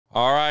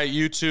All right,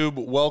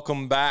 YouTube,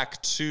 welcome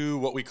back to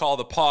what we call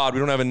the pod. We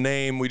don't have a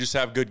name, we just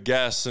have good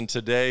guests, and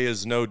today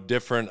is no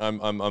different.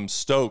 I'm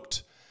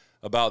stoked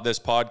about this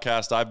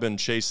podcast. I've been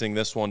chasing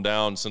this one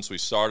down since we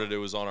started. It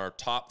was on our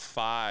top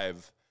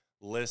 5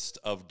 list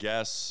of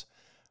guests.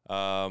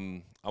 I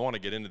want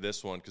to get into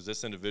this one because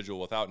this individual,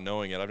 without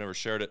knowing it, I've never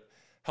shared it,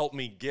 helped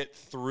me get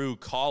through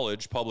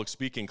college public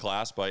speaking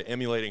class by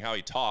emulating how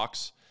he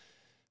talks.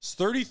 He's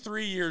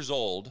 33 years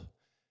old.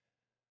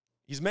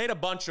 He's made a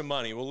bunch of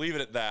money. We'll leave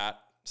it at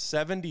that.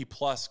 70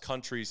 plus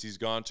countries he's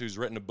gone to. He's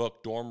written a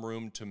book,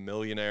 Room To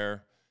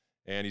Millionaire,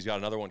 and he's got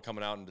another one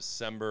coming out in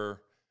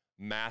December.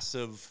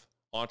 Massive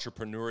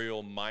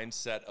entrepreneurial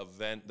mindset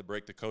event, the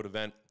Break the Code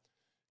event,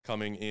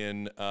 coming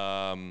in,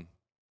 what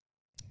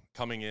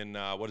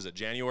is it,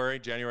 January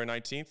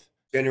 19th?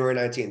 January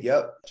 19th,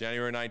 yep.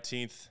 January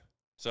 19th.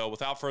 So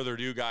without further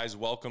ado, guys,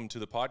 welcome to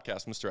the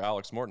podcast, Mr.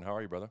 Alex Morton. How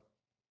are you, brother?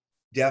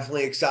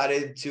 Definitely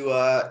excited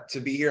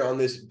to be here on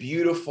this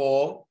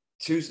beautiful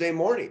Tuesday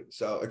morning.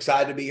 So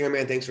excited to be here,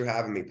 man. Thanks for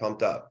having me.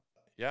 Pumped up.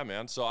 Yeah,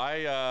 man. So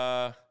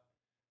I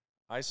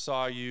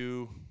saw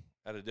you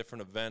at a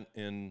different event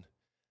in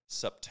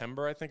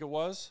September, I think it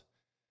was.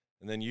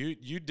 And then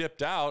you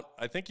dipped out.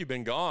 I think you've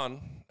been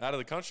gone out of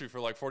the country for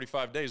like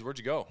 45 days. Where'd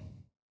you go?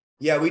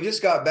 Yeah, we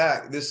just got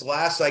back. This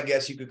last, I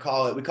guess you could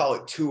call it, we call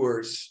it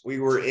tours. We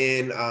were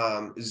in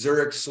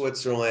Zurich,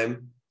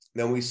 Switzerland.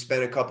 Then we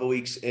spent a couple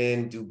weeks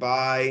in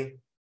Dubai,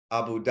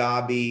 Abu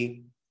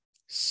Dhabi,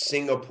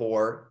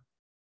 Singapore,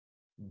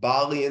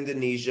 Bali,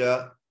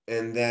 Indonesia,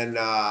 and then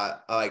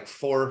like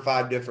 4 or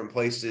 5 different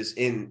places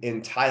in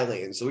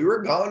Thailand. So we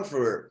were gone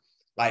for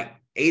like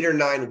 8 or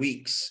 9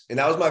 weeks. And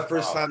that was my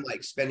first time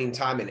like spending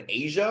time in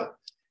Asia.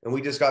 And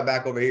we just got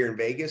back over here in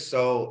Vegas.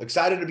 So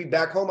excited to be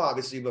back home,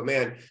 obviously. But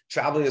man,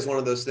 traveling is one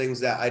of those things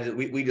that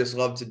we just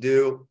love to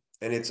do.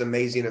 And it's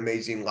amazing,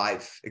 amazing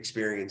life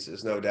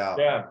experiences, no doubt.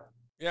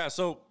 Yeah,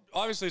 so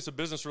obviously it's a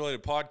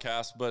business-related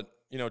podcast, but,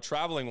 you know,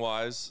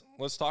 traveling-wise,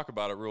 let's talk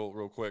about it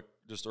real quick,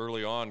 just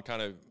early on,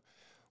 kind of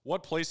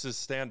what places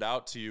stand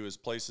out to you as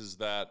places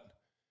that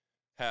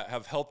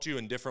have helped you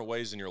in different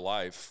ways in your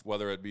life,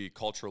 whether it be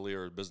culturally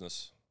or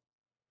business?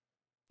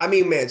 I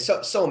mean, man,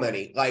 so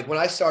many. Like when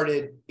I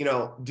started,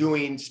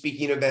 doing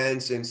speaking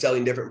events and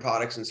selling different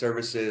products and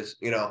services,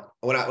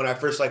 when I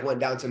first like went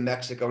down to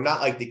Mexico,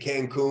 not like the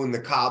Cancun, the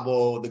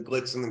Cabo, the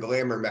glitz and the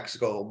glamour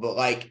Mexico, but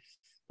like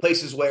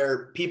places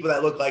where people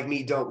that look like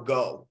me don't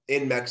go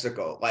in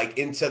Mexico, like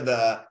into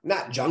the,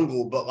 not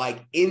jungle, but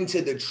like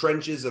into the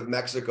trenches of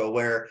Mexico,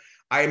 where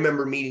I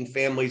remember meeting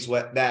families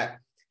that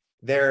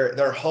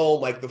their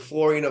home, like the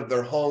flooring of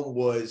their home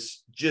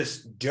was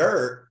just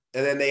dirt.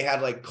 And then they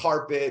had like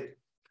carpet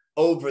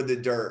over the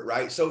dirt,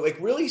 right? So like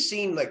really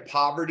seeing like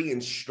poverty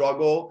and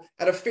struggle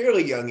at a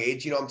fairly young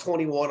age. I'm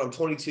 21, I'm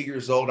 22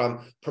 years old.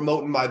 I'm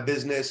promoting my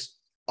business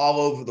all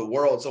over the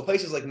world. So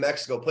places like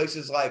Mexico,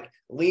 places like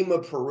Lima,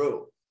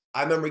 Peru.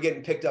 I remember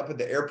getting picked up at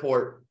the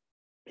airport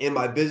and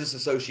my business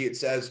associate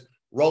says,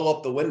 roll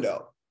up the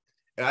window.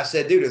 And I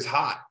said, dude, it's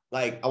hot.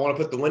 Like, I want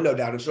to put the window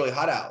down. It's really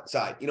hot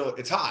outside.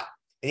 It's hot.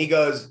 And he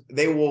goes,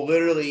 they will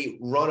literally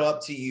run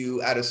up to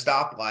you at a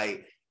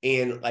stoplight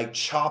and like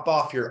chop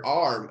off your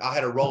arm. I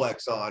had a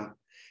Rolex on.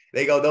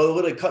 They go, they'll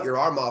literally cut your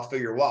arm off for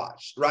your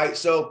watch, right?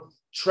 So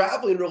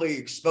traveling really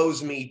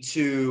exposed me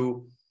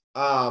to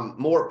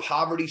more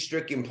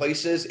poverty-stricken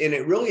places. And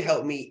it really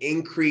helped me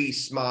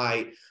increase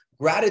my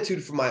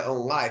gratitude for my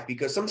own life,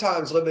 because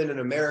sometimes living in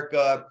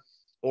America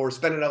or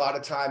spending a lot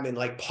of time in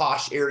like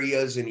posh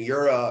areas in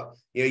Europe,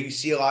 you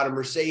see a lot of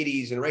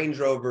Mercedes and Range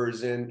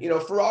Rovers and,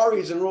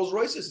 Ferraris and Rolls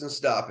Royces and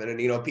stuff.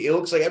 And, it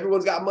looks like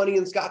everyone's got money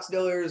in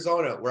Scottsdale,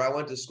 Arizona, where I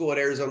went to school at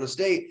Arizona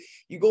State.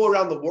 You go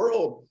around the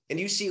world and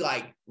you see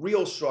like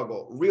real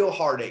struggle, real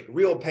heartache,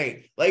 real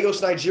pain.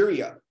 Lagos,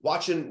 Nigeria,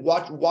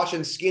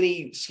 watching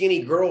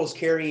skinny girls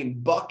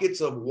carrying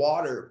buckets of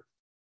water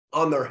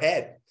on their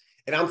head.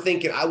 And I'm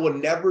thinking, I will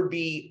never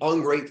be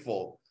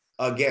ungrateful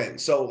again.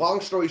 So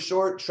long story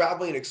short,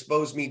 traveling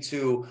exposed me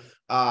to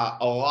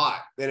a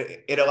lot. And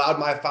it allowed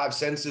my 5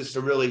 senses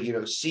to really,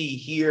 see,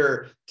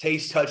 hear,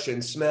 taste, touch,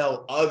 and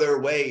smell other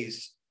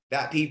ways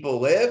that people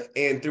live.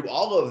 And through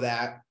all of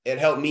that, it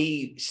helped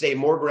me stay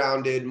more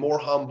grounded, more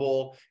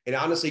humble, and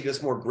honestly,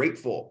 just more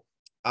grateful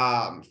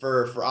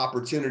for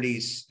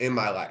opportunities in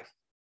my life.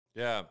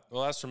 Yeah,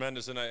 well, that's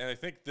tremendous. And I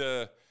think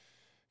your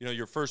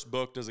first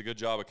book does a good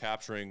job of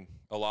capturing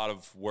a lot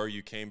of where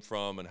you came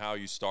from and how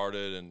you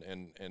started,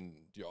 and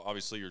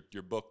obviously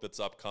your book that's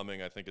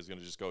upcoming, I think, is going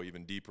to just go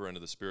even deeper into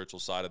the spiritual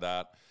side of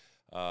that.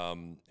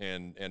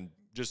 And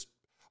just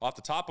off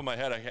the top of my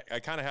head,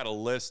 I kind of had a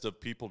list of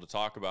people to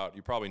talk about.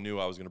 You probably knew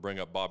I was going to bring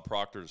up Bob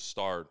Proctor to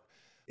start.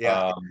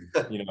 Yeah.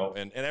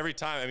 And every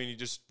time, I mean, you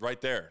just right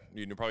there,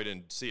 you probably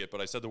didn't see it, but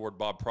I said the word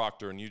Bob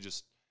Proctor, and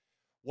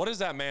what has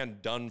that man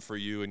done for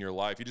you in your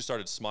life? You just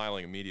started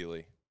smiling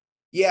immediately.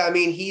 Yeah, I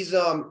mean, he's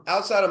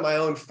outside of my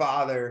own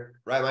father,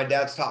 right? My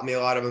dad's taught me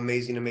a lot of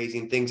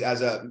amazing things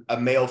as a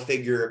male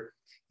figure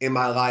in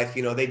my life.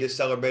 You know, they just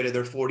celebrated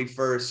their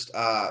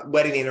 41st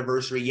wedding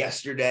anniversary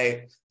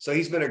yesterday. So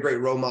he's been a great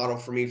role model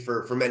for me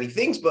for many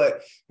things.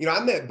 But, you know,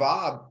 I met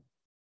Bob.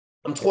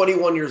 I'm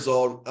 21 years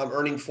old. I'm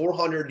earning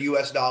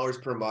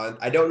 $400 per month.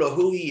 I don't know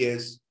who he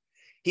is.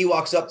 He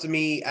walks up to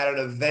me at an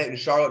event in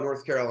Charlotte,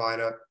 North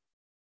Carolina,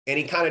 and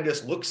he kind of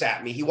just looks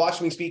at me. He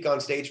watched me speak on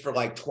stage for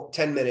like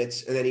 10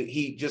 minutes, and then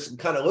he just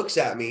kind of looks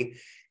at me,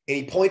 and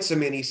he points to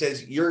me and he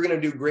says, "You're going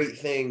to do great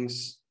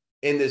things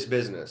in this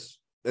business."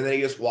 And then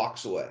he just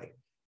walks away.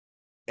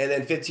 And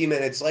then 15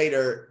 minutes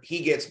later,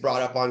 he gets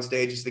brought up on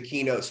stage as the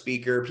keynote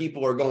speaker.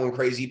 People are going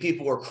crazy.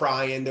 People are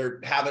crying.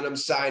 They're having him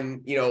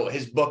sign, you know,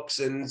 his books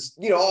and,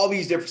 you know, all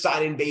these different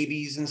signing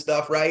babies and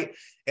stuff, right?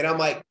 And I'm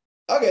like,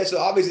 okay, so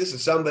obviously this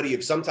is somebody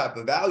of some type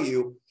of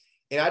value.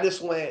 And I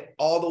just went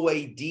all the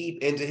way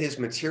deep into his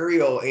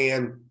material,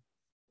 and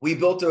we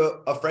built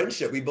a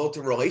friendship. We built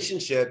a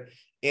relationship.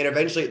 And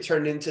eventually it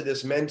turned into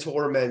this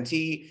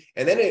mentor-mentee.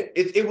 And then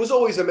it was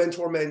always a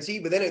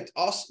mentor-mentee, but then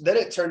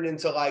it turned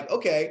into like,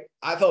 okay,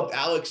 I've helped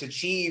Alex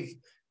achieve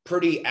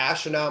pretty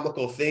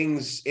astronomical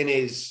things in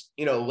his,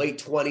 you know,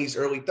 late 20s,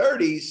 early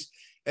 30s.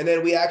 And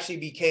then we actually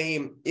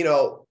became, you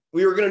know,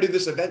 we were going to do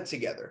this event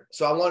together.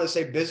 So I want to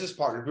say business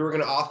partners. We were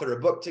going to author a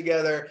book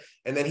together.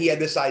 And then he had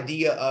this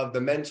idea of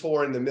the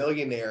mentor and the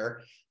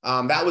millionaire.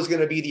 That was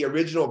going to be the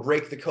original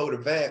Break the Code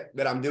event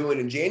that I'm doing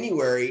in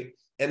January.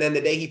 And then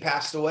the day he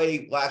passed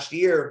away last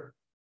year,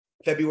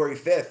 February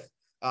 5th,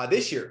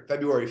 this year,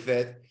 February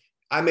 5th,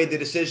 I made the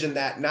decision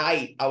that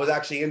night. I was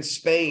actually in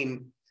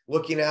Spain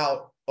looking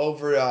out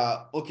over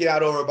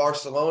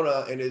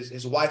Barcelona, and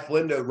his wife,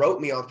 Linda, wrote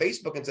me on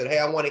Facebook and said, "Hey,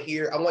 I want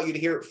you to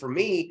hear it from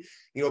me.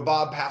 You know,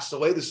 Bob passed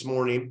away this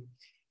morning."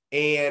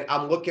 And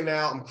I'm looking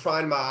out, I'm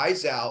crying my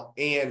eyes out.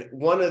 And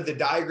one of the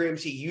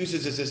diagrams he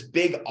uses is this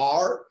big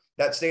R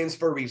that stands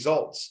for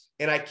results.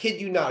 And I kid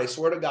you not, I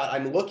swear to God,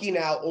 I'm looking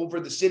out over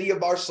the city of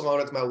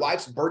Barcelona. It's my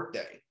wife's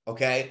birthday,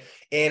 okay?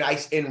 And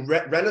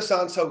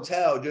Renaissance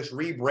Hotel just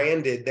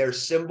rebranded their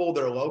symbol,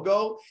 their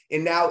logo,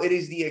 and now it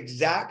is the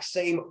exact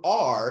same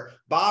R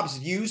Bob's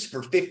used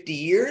for 50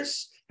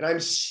 years. And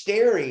I'm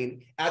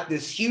staring at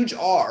this huge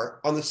R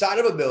on the side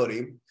of a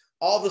building.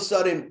 All of a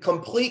sudden,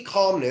 complete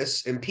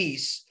calmness and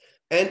peace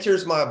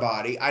enters my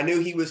body. I knew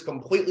he was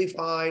completely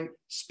fine,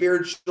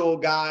 spiritual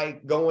guy,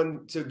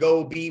 going to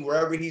go be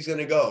wherever he's going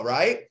to go,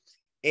 right?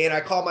 And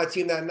I called my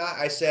team that night.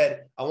 I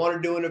said, I want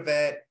to do an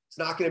event. It's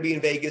not going to be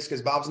in Vegas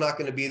because Bob's not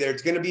going to be there.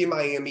 It's going to be in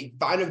Miami.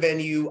 Find a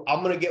venue.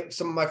 I'm going to get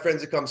some of my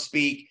friends to come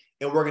speak,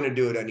 and we're going to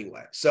do it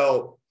anyway.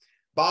 So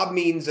Bob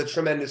means a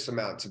tremendous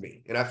amount to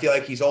me, and I feel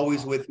like he's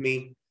always with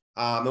me.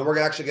 And we're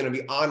actually going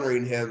to be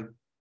honoring him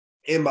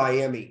in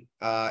Miami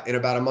in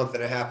about a month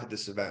and a half at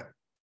this event.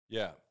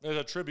 Yeah, there's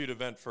a tribute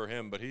event for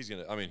him, but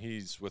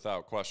he's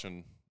without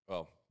question,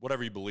 well,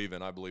 whatever you believe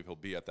in, I believe he'll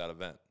be at that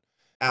event.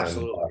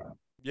 Absolutely.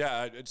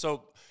 Yeah,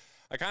 so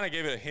I kind of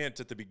gave it a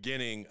hint at the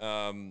beginning.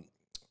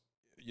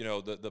 You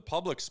know, the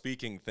public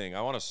speaking thing,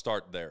 I want to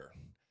start there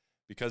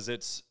because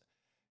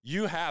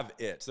you have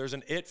it. There's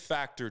an it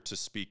factor to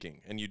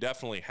speaking, and you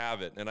definitely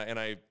have it. And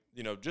I,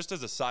 you know, just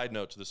as a side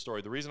note to the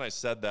story, the reason I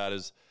said that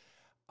is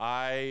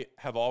I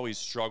have always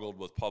struggled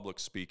with public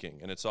speaking,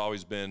 and it's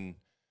always been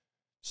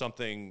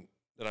something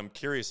that I'm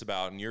curious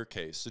about in your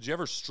case. Did you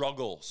ever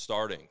struggle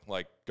starting,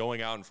 like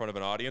going out in front of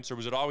an audience, or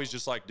was it always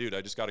just like, dude,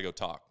 I just got to go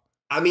talk?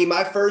 I mean,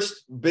 my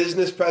first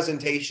business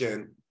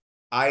presentation,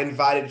 I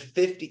invited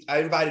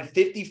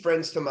 50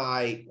 friends to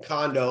my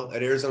condo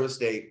at Arizona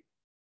State.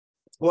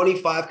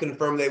 25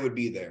 confirmed they would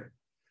be there.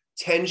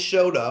 10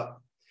 showed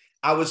up.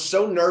 I was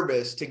so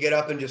nervous to get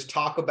up and just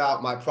talk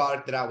about my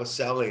product that I was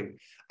selling.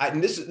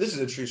 And this is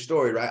a true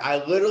story, right?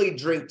 I literally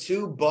drink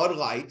 2 Bud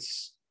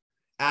Lights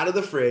out of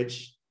the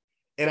fridge,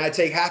 and I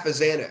take half a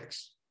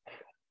Xanax.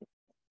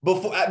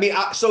 Before, I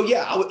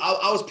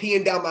was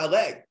peeing down my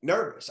leg,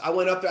 nervous. I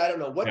went up there, I don't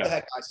know what the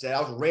heck I said.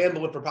 I was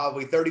rambling for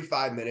probably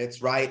 35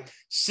 minutes, right?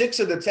 6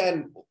 of the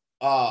 10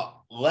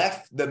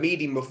 left the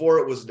meeting before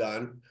it was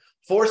done.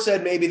 4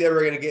 said maybe they were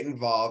going to get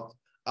involved.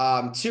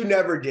 2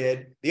 never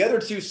did. The other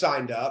 2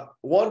 signed up.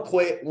 1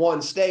 quit,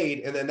 1 stayed,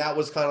 and then that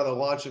was kind of the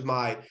launch of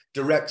my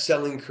direct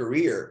selling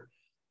career.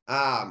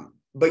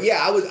 But yeah,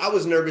 I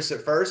was nervous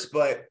at first,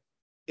 but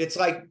it's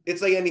like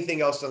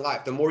anything else in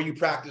life. The more you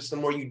practice, the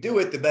more you do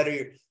it, the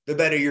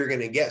better you're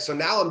going to get. So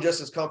now I'm just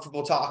as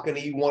comfortable talking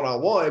to you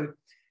one-on-one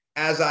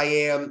as I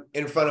am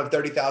in front of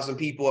 30,000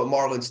 people at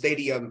Marlin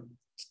Stadium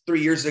 3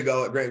 years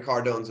ago at Grant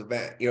Cardone's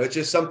event. You know, it's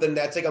just something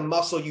that's like a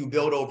muscle you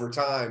build over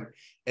time,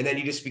 and then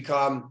you just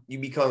become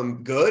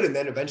good, and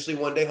then eventually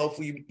one day,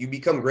 hopefully, you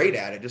become great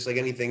at it, just like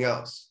anything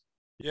else.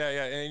 Yeah.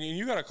 And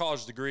you got a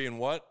college degree in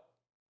what?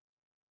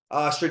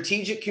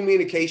 Strategic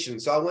communication.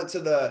 So I went to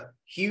the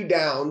Hugh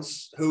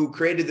Downs, who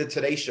created the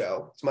Today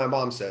Show. It's my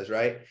mom says,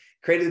 right?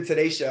 Created the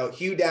Today Show,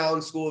 Hugh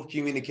Downs School of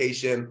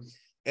Communication.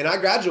 And I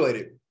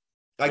graduated.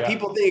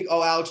 People think,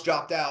 oh, Alex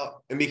dropped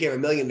out and became a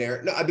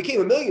millionaire. No, I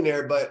became a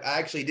millionaire, but I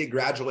actually did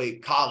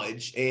graduate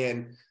college.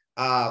 And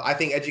I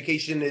think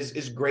education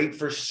is great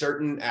for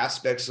certain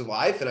aspects of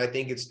life. And I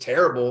think it's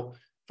terrible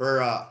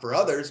for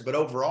others. But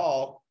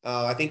overall,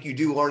 I think you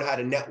do learn how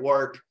to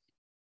network,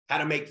 how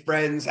to make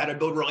friends, how to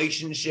build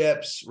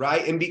relationships,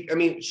 right? And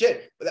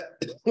shit,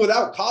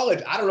 without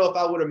college, I don't know if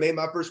I would have made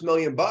my first $1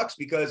 million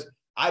because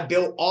I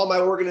built all my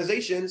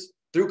organizations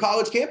through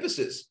college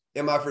campuses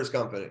in my first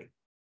company.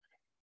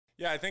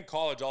 Yeah, I think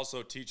college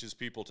also teaches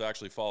people to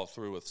actually follow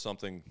through with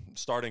something,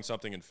 starting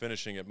something and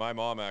finishing it. My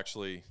mom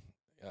actually,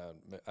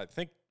 I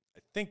think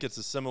it's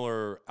a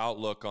similar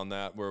outlook on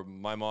that, where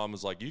my mom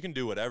was like, you can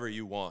do whatever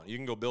you want. You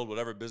can go build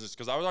whatever business.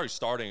 Because I was already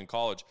starting in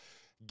college.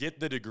 Get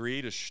the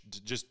degree to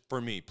just for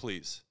me,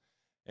 please.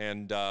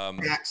 And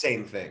exact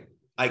same thing.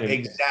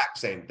 Exact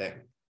same thing.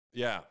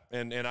 Yeah.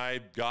 And I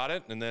got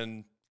it. And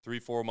then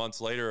 3-4 months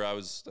later, I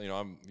was,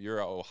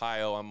 you're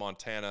Ohio, I'm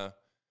Montana.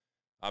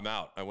 I'm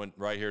out. I went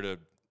right here to,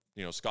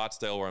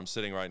 Scottsdale, where I'm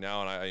sitting right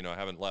now. And I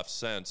haven't left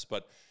since.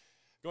 But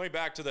going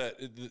back to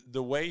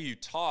the way you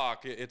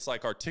talk, it's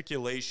like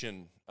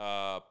articulation,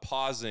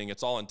 pausing.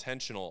 It's all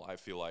intentional, I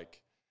feel like.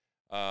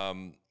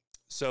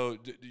 So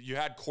you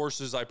had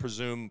courses, I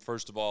presume,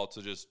 first of all,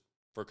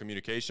 for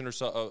communication or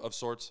of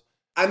sorts?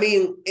 I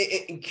mean,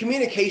 in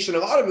communication, a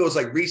lot of it was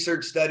like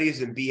research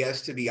studies and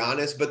BS, to be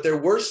honest, but there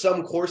were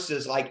some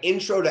courses like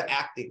intro to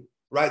acting,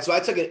 right? So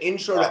I took an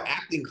intro to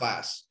acting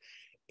class,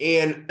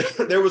 and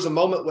there was a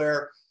moment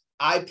where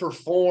I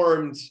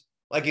performed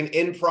like an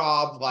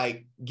improv,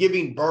 like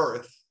giving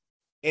birth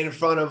in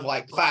front of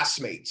like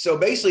classmates. So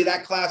basically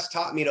that class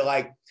taught me to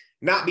like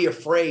not be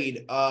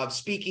afraid of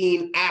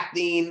speaking,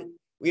 acting,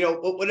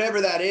 whatever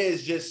that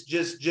is, just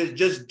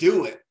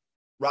do it.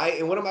 Right.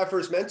 And one of my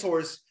first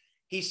mentors,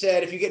 he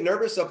said, if you get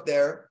nervous up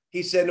there,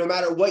 he said, no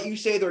matter what you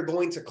say, they're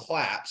going to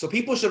clap. So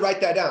people should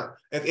write that down.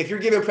 If you're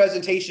giving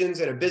presentations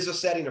in a business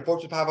setting, a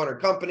Fortune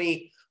 500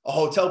 company, a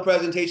hotel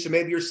presentation,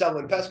 maybe you're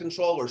selling pest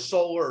control or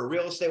solar or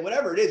real estate,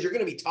 whatever it is, you're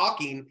going to be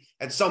talking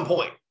at some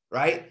point,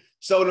 right?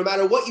 So no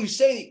matter what you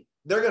say,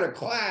 they're going to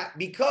clap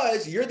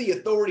because you're the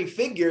authority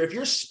figure. If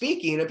you're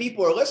speaking and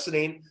people are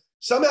listening,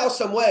 somehow,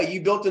 some way,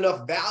 you built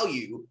enough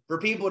value for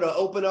people to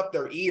open up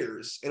their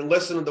ears and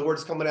listen to the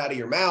words coming out of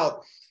your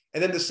mouth.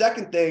 And then the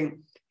second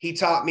thing he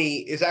taught me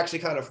is actually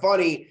kind of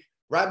funny.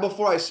 Right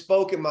before I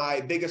spoke in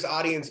my biggest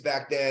audience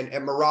back then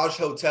at Mirage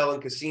Hotel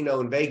and Casino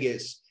in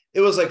Vegas, it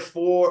was like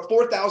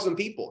 4,000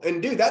 people.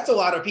 And dude, that's a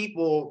lot of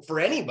people for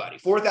anybody.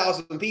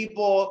 4,000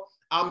 people.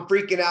 I'm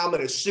freaking out. I'm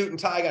in a suit and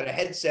tie, got a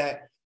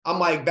headset. I'm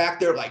like back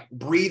there, like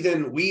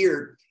breathing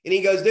weird. And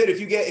he goes, dude, if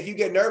you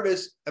get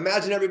nervous,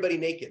 imagine everybody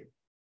naked.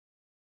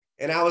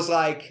 And I was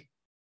like,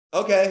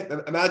 okay,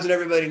 imagine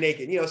everybody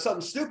naked.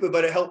 Something stupid,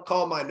 but it helped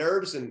calm my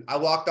nerves. And I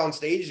walked on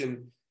stage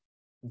and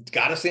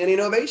got a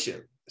standing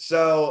ovation.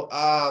 So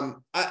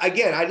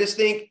I just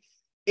think,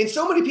 and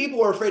so many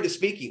people are afraid of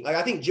speaking. Like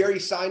I think Jerry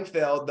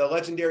Seinfeld, the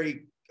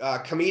legendary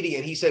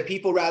comedian, he said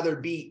people rather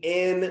be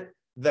in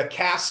the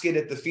casket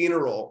at the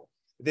funeral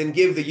than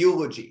give the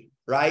eulogy,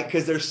 right?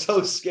 Because they're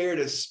so scared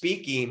of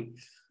speaking.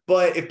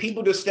 But if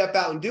people just step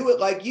out and do it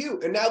like you,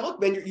 and now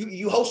look, man,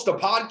 you host a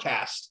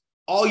podcast.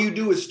 All you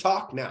do is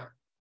talk now,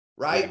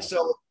 right? Yeah.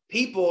 So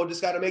people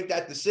just got to make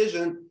that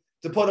decision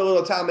to put a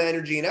little time,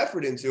 energy, and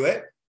effort into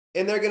it,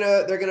 and they're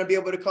gonna be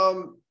able to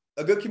become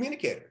a good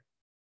communicator.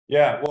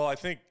 Yeah. Well, I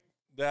think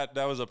that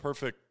was a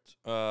perfect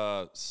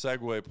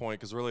segue point,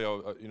 because really,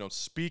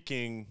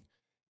 speaking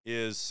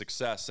is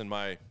success in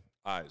my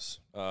eyes.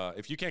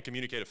 If you can't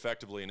communicate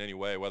effectively in any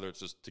way, whether it's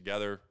just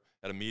together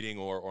at a meeting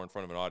or in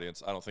front of an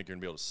audience, I don't think you're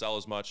gonna be able to sell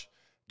as much,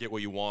 get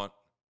what you want,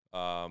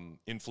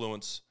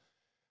 influence,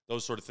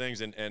 those sort of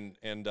things.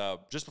 And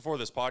just before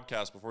this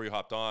podcast, before you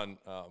hopped on,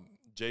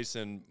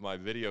 Jason, my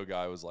video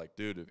guy, was like,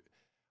 dude,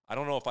 I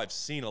don't know if I've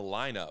seen a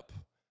lineup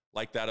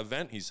like that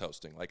event he's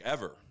hosting, like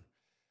ever.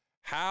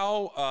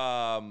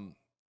 How,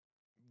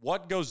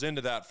 what goes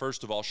into that?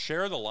 First of all,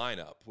 share the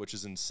lineup, which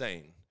is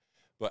insane.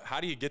 But how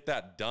do you get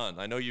that done?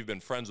 I know you've been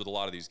friends with a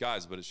lot of these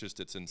guys, but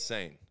it's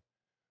insane.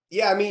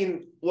 Yeah, I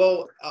mean,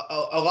 well,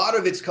 a lot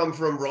of it's come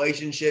from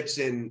relationships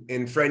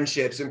and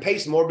friendships. And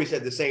Pace Morby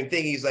said the same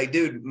thing. He's like,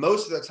 dude,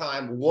 most of the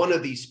time, one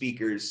of these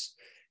speakers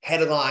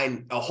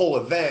headline a whole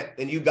event,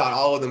 and you got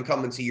all of them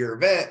coming to your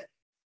event.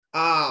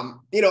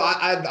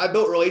 I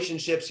built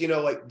relationships,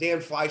 like Dan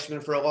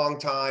Fleischman for a long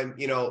time,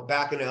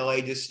 back in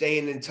LA, just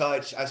staying in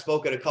touch. I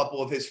spoke at a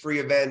couple of his free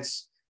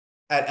events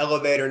at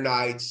elevator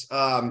nights.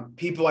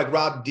 People like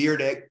Rob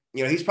Dyrdek,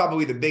 he's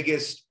probably the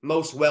biggest,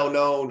 most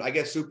well-known, I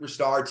guess,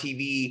 superstar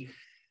TV.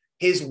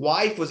 His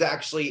wife was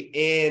actually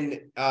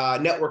in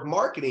network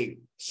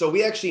marketing. So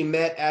we actually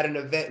met at an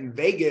event in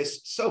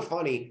Vegas. So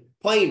funny,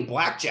 playing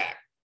blackjack.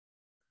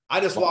 I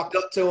just walked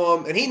up to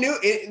him, and he knew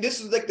it. This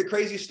is like the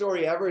craziest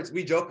story ever.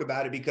 We joke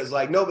about it because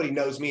like nobody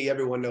knows me,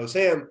 everyone knows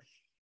him.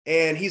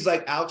 And he's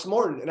like, Alex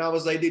Morton. And I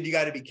was like, dude, you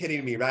got to be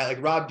kidding me, right?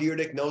 Like Rob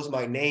Dyrdek knows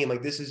my name.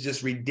 Like this is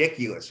just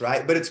ridiculous,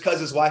 right? But it's because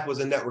his wife was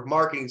in network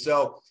marketing.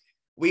 So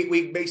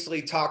we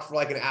basically talked for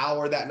like an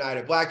hour that night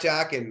at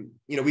blackjack, and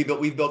we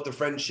built a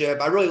friendship.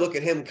 I really look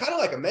at him kind of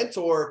like a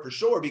mentor for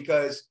sure,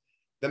 because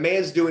the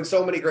man's doing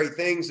so many great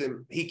things,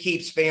 and he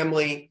keeps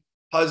family,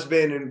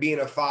 husband, and being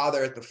a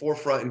father at the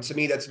forefront. And to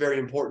me, that's very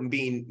important,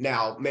 being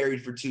now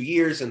married for 2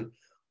 years and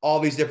all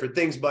these different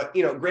things. But,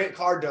 you know, Grant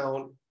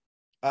Cardone,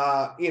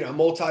 you know,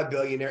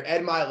 multi-billionaire,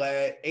 Ed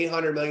Milet,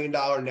 $800 million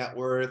net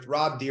worth,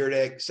 Rob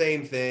Dyrdek,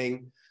 same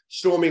thing,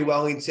 Stormy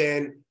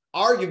Wellington,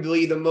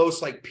 arguably the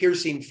most like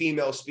piercing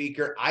female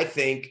speaker, I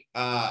think,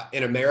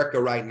 in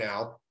America right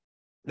now.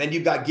 Then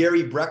you've got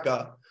Gary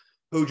Brecka,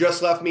 who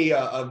just left me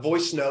a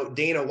voice note.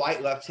 Dana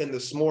White left him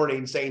this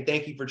morning saying,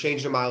 thank you for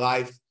changing my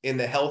life in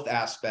the health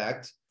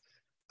aspect.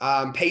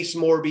 Pace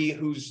Morby,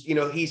 who's, you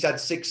know, he's had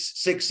six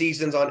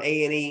seasons on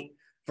A&E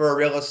for a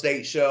real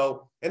estate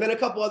show, and then a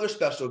couple other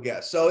special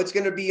guests. So it's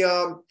going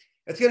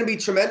to be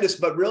tremendous,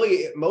 but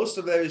really most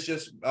of it is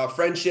just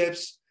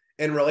friendships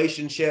and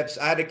relationships.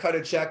 I had to cut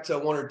a check to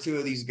one or two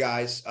of these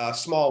guys,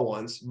 small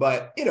ones,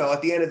 but you know,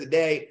 at the end of the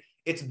day,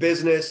 it's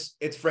business,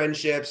 it's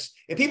friendships,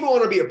 and people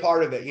want to be a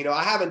part of it. You know,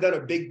 I haven't done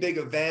a big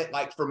event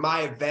like for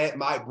my event,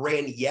 my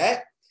brand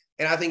yet.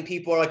 And I think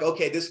people are like,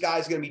 okay, this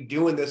guy's going to be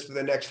doing this for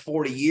the next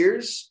 40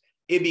 years.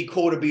 It'd be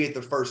cool to be at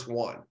the first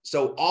one.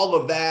 So all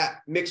of that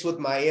mixed with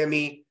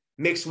Miami,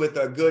 mixed with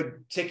a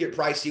good ticket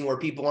pricing where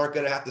people aren't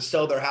going to have to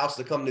sell their house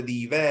to come to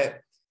the event.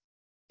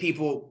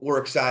 People were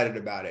excited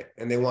about it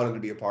and they wanted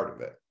to be a part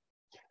of it.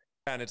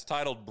 And it's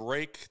titled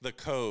Break the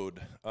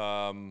Code.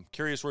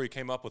 Curious where you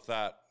came up with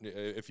that,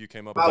 if you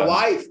came up with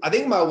that. I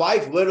think my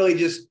wife literally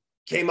just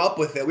came up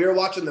with it. We were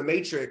watching The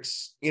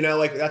Matrix, you know,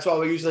 like that's why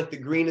we're using like the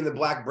green and the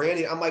black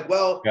branding. I'm like,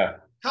 well, kind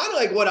of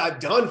like what I've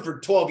done for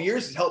 12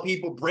 years is help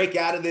people break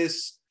out of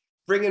this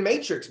friggin'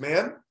 matrix,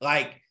 man.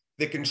 Like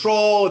the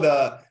control,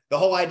 the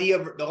whole idea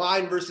of the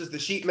lion versus the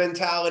sheep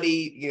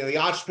mentality, you know, the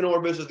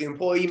entrepreneur versus the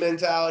employee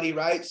mentality,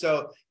 right?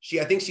 So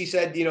I think she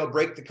said, you know,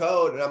 break the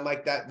code. And I'm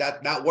like,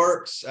 that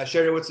works. I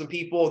shared it with some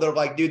people. They're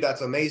like, dude,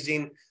 that's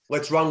amazing.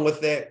 Let's run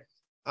with it.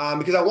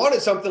 Because I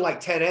wanted something like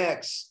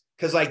 10X,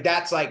 because like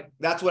that's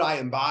what I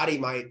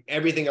embody.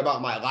 Everything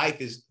about my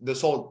life is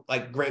this whole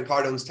like Grant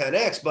Cardone's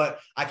 10X, but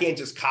I can't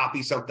just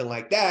copy something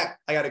like that.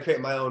 I got to create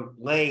my own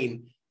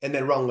lane and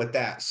then run with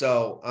that.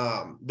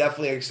 So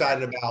definitely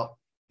excited about,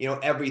 you know,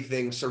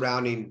 everything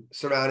surrounding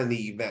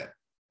the event.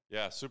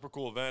 Yeah, super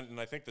cool event. And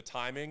I think the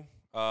timing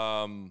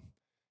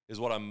is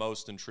what I'm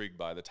most intrigued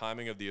by. The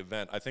timing of the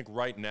event. I think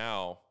right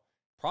now,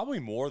 probably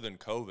more than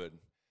COVID,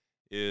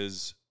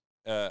 is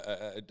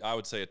I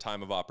would say a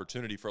time of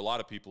opportunity for a lot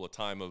of people, a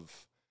time of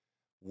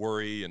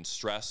worry and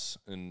stress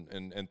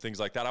and things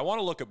like that. I want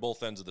to look at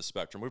both ends of the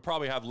spectrum. We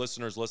probably have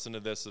listeners listen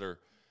to this that are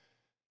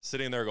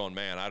sitting there going,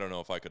 man, I don't know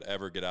if I could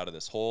ever get out of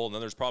this hole. And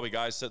then there's probably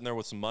guys sitting there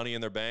with some money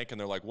in their bank and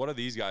they're like, what are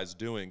these guys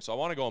doing? So I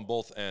want to go on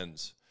both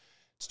ends.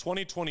 It's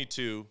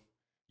 2022.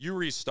 You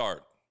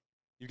restart.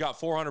 You got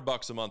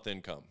 $400 a month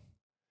income.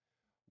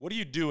 What do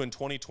you do in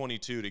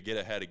 2022 to get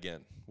ahead again?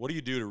 What do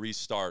you do to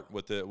restart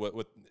with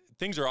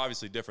things are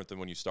obviously different than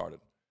when you started?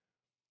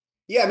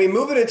 Yeah, I mean,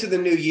 moving into the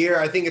new year,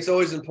 I think it's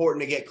always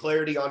important to get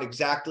clarity on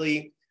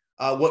exactly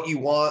what you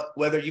want,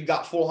 whether you've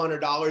got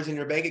 $400 in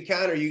your bank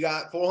account or you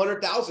got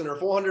 400,000 or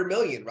 400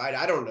 million, right?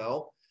 I don't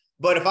know.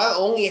 But if I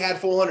only had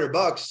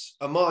 $400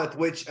 a month,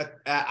 which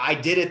I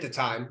did at the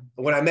time,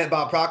 when I met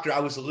Bob Proctor, I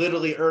was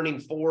literally earning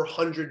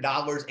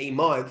 $400 a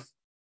month.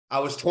 I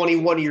was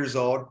 21 years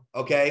old.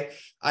 Okay.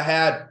 I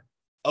had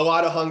a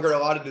lot of hunger, a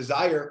lot of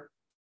desire.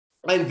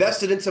 I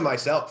invested into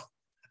myself.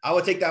 I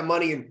would take that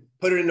money and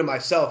put it into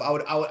myself.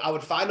 I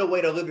would find a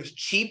way to live as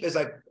cheap as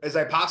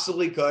I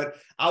possibly could.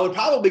 I would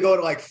probably go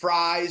to like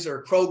Fry's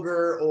or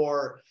Kroger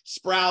or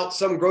Sprouts,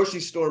 some grocery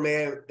store,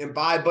 man, and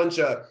buy a bunch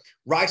of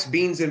rice,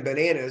 beans, and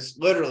bananas,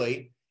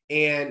 literally,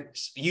 and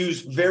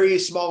use very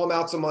small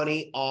amounts of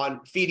money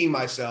on feeding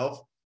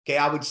myself. Okay,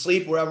 I would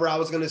sleep wherever I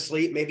was going to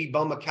sleep, maybe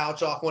bum a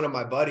couch off one of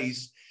my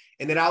buddies,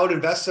 and then I would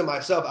invest in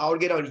myself. I would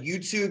get on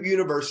YouTube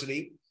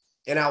University,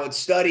 and I would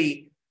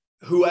study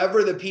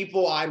whoever the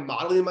people I'm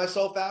modeling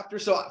myself after.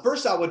 So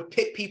first I would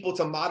pick people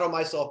to model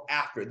myself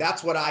after.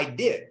 That's what I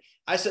did.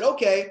 I said,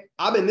 okay,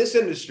 I'm in this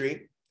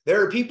industry. There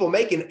are people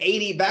making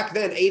 80 back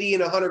then, 80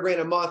 and 100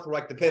 grand a month were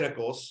like the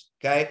pinnacles.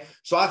 Okay.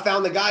 So I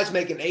found the guys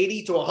making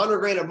 80 to 100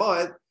 grand a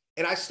month,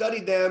 and I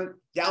studied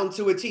them down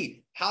to a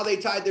T, how they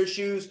tied their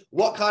shoes,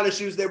 what kind of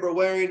shoes they were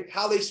wearing,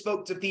 how they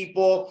spoke to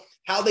people,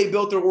 how they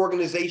built their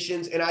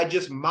organizations. And I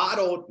just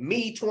modeled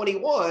me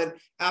 21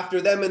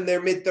 after them in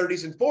their mid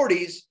 30s and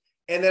 40s.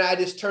 And then I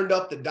just turned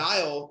up the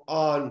dial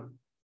on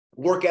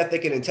work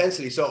ethic and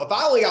intensity. So if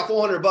I only got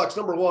 $400,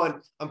 number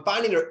one, I'm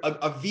finding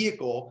a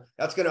vehicle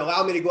that's going to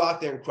allow me to go out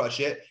there and crush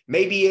it.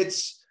 Maybe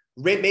it's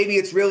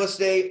real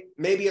estate.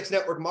 Maybe it's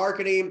network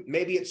marketing.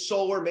 Maybe it's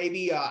solar.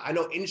 Maybe I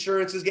know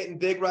insurance is getting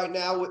big right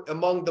now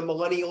among the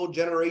millennial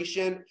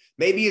generation.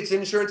 Maybe it's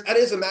insurance. It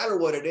doesn't matter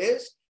what it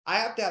is. I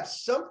have to have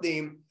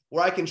something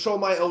where I control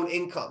my own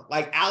income.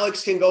 Like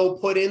Alex can go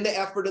put in the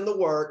effort and the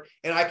work,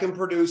 and I can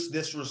produce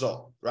this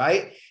result,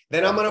 right?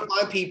 Then I'm going to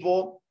find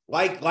people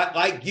like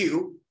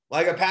you,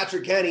 like a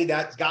Patrick Kenney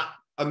that's got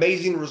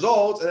amazing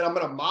results, and then I'm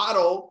going to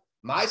model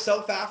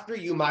myself after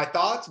you, my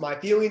thoughts, my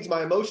feelings,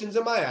 my emotions,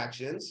 and my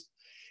actions.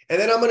 And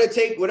then I'm going to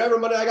take whatever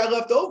money I got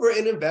left over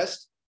and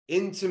invest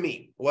into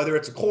me, whether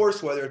it's a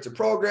course, whether it's a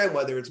program,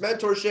 whether it's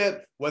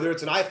mentorship, whether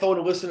it's an iPhone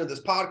to listen to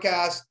this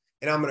podcast.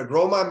 and I'm going to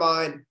grow my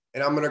mind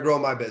and I'm going to grow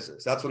my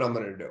business. That's what I'm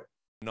going to do.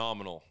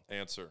 Phenomenal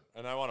answer.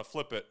 And I want to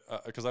flip it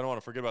because I don't want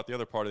to forget about the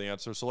other part of the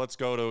answer. So let's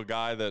go to a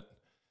guy that,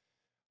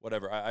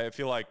 whatever, I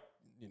feel like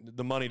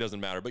the money doesn't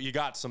matter, but you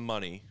got some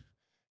money.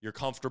 You're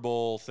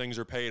comfortable. Things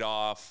are paid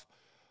off.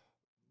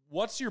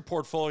 What's your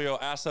portfolio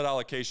asset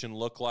allocation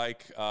look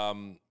like?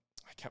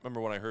 I can't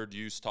remember when I heard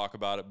you talk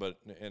about it,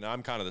 and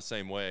I'm kind of the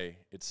same way.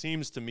 It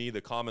seems to me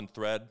the common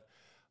thread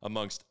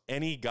amongst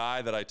any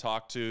guy that I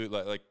talk to,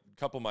 like a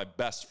couple of my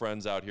best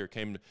friends out here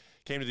came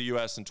to the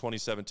U.S. in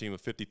 2017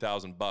 with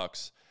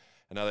 $50,000,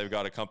 and now they've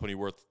got a company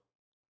worth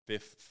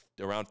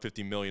around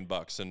 $50 million.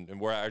 And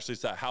we're actually,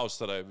 it's that house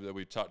that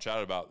we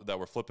chatted about that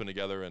we're flipping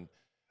together.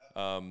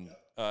 And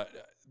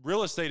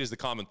real estate is the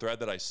common thread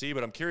that I see,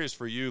 but I'm curious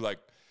for you, like,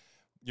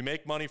 you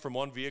make money from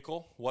one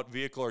vehicle. What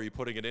vehicle are you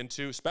putting it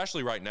into,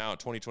 especially right now in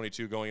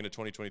 2022, going into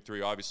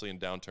 2023, obviously in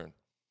downturn?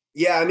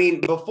 Yeah, I mean,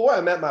 before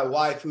I met my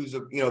wife, who's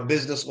a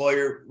business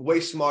lawyer,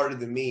 way smarter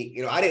than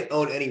me, I didn't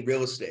own any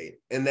real estate.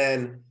 And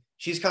then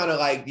she's kind of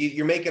like,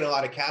 you're making a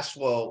lot of cash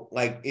flow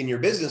like in your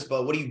business,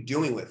 but what are you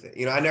doing with it?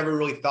 I never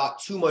really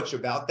thought too much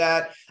about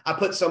that. I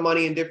put some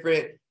money in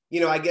different,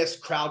 I guess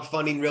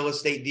crowdfunding real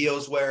estate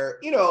deals where,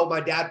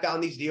 my dad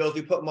found these deals,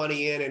 we put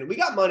money in and we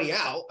got money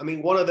out. I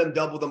mean, one of them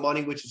doubled the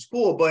money, which is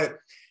cool, but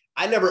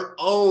I never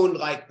owned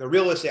like the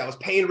real estate. I was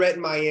paying rent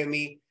in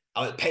Miami.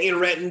 I was paying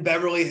rent in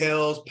Beverly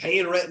Hills,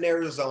 paying rent in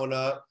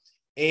Arizona,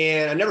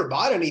 and I never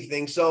bought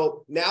anything.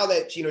 So now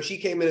that, she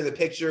came into the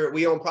picture,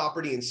 we own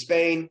property in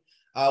Spain.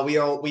 We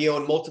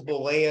own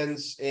multiple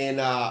lands in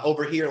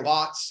over here,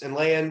 lots and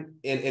land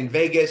in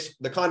Vegas.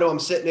 The condo I'm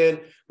sitting in,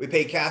 we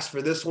pay cash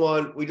for this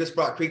one. We just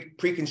brought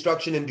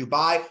pre-construction in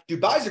Dubai.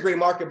 Dubai's a great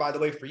market, by the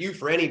way,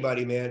 for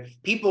anybody, man.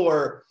 People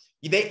are,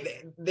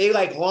 they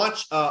like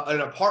launch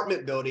an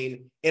apartment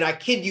building, and I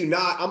kid you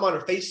not, I'm on a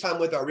FaceTime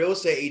with our real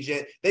estate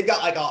agent. They've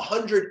got like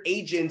 100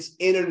 agents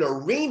in an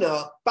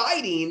arena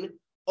fighting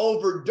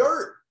over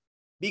dirt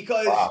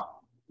because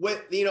when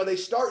they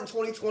start in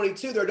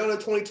 2022, they're done in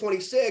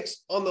 2026.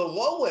 On the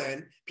low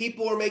end,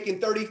 people are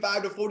making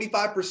 35 to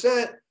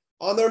 45%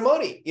 on their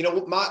money.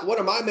 One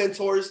of my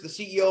mentors, the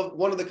CEO of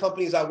one of the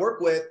companies I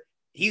work with,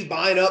 he's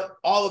buying up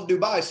all of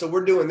Dubai. So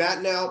we're doing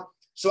that now.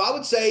 So I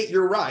would say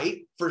you're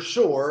right, for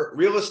sure.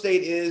 Real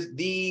estate is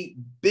the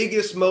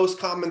biggest, most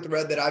common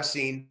thread that I've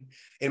seen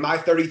in my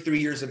 33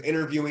 years of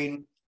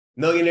interviewing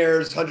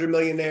millionaires, 100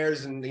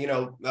 millionaires, and,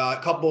 a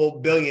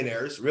couple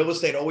billionaires. Real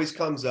estate always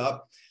comes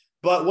up.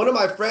 But one of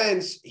my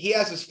friends, he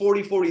has this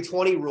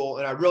 40-40-20 rule,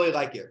 and I really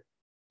like it.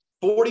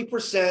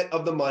 40%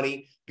 of the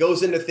money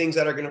goes into things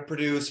that are going to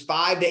produce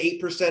 5 to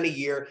 8% a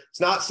year.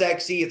 It's not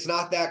sexy. It's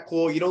not that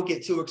cool. You don't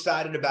get too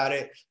excited about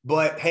it.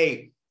 But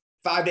hey,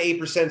 5 to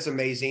 8% is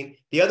amazing.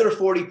 The other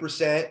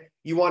 40%,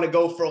 you want to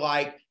go for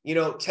like, 10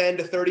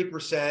 to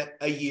 30%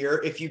 a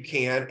year if you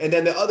can. And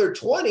then the other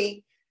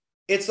 20,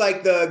 it's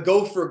like the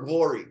go for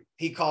glory.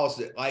 He calls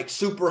it like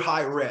super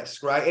high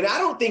risk, right? And I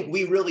don't think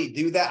we really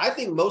do that. I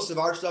think most of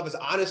our stuff is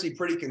honestly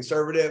pretty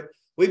conservative.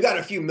 We've got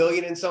a few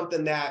million in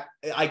something that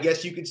I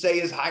guess you could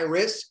say is high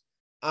risk.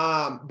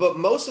 But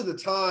most of the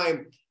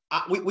time,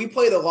 we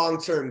play the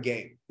long-term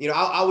game.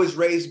 I was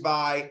raised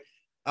by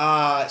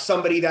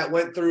somebody that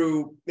went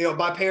through,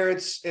 my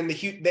parents in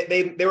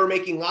they were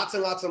making lots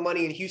and lots of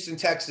money in Houston,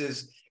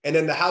 Texas. And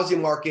then the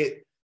housing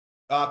market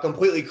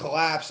completely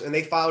collapsed, and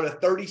they filed a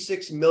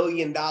 $36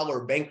 million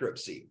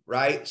bankruptcy,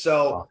 right?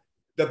 So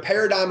the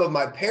paradigm of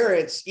my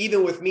parents,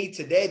 even with me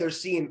today, they're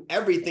seeing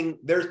everything.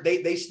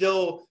 They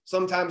still,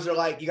 sometimes they're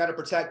like, you got to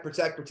protect.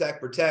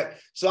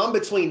 So I'm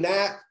between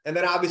that. And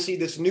then obviously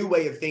this new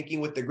way of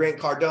thinking with the Grant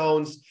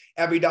Cardones,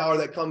 every dollar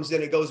that comes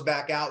in, it goes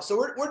back out. So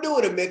we're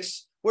doing a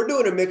mix. We're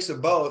doing a mix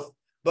of both,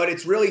 but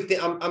it's really,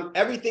 I'm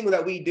everything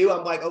that we do.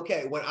 I'm like,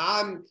 okay, when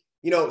I'm,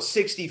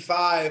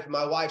 65,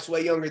 my wife's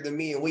way younger than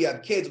me and we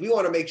have kids, we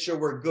want to make sure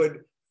we're good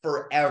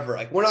forever.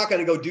 Like, we're not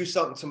going to go do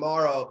something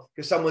tomorrow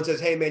because someone says,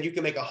 hey man, you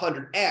can make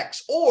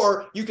 100X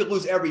or you could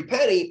lose every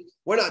penny.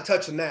 We're not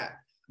touching that.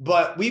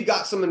 But we've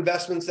got some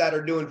investments that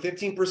are doing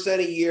 15%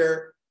 a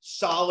year,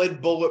 solid,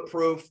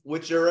 bulletproof,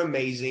 which are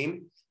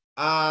amazing.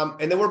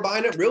 And then we're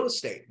buying up real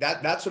estate.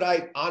 That's what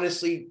I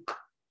honestly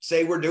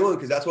say we're doing,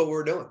 because that's what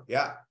we're doing.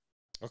 Yeah.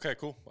 Okay,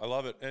 cool. I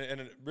love it.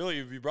 And really,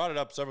 you brought it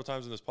up several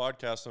times in this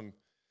podcast.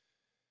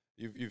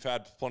 You've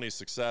had plenty of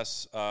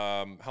success.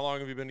 How long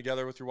have you been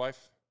together with your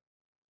wife?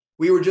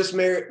 We were just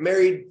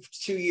married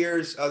 2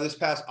 years this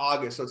past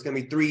August. So it's going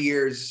to be 3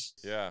 years.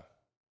 Yeah.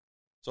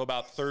 So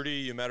about 30,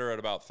 you met her at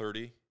about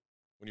 30,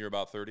 when you were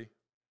about 30?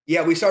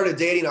 Yeah, we started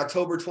dating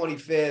October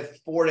 25th,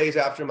 4 days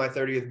after my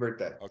 30th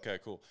birthday. Okay,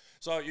 cool.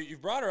 So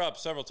you've brought her up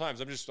several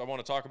times. I want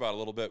to talk about it a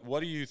little bit.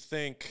 What do you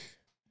think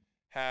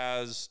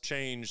has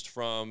changed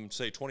from,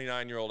 say,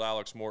 29-year-old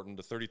Alex Morton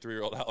to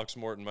 33-year-old Alex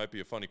Morton? Might be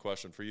a funny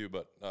question for you,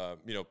 but,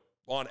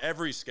 on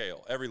every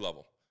scale, every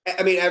level.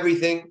 I mean,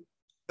 everything.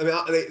 I mean,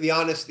 the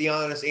honest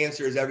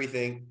answer is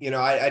everything.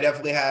 I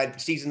definitely had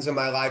seasons in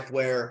my life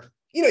where,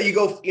 you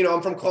go,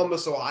 I'm from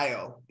Columbus,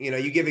 Ohio.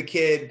 You give a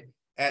kid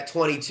at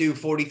 22,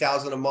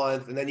 40,000 a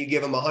month, and then you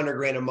give him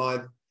 $100,000 a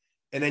month.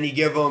 and then you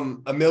give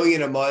them $1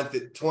 million a month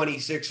at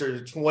 26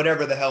 or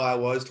whatever the hell I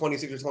was,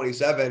 26 or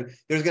 27,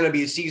 there's going to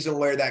be a season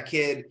where that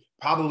kid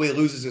probably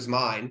loses his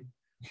mind.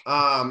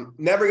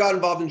 Never got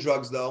involved in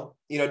drugs though.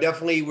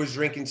 Definitely was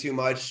drinking too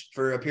much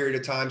for a period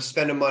of time,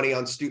 spending money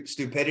on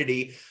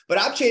stupidity, but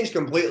I've changed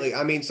completely.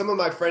 I mean, some of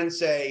my friends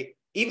say,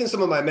 even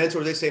some of my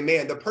mentors, they say,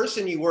 man, the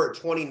person you were at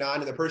 29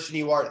 and the person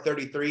you are at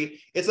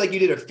 33, it's like you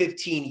did a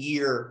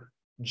 15-year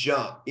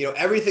jump.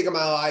 Everything in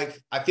my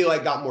life, I feel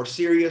like got more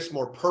serious,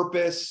 more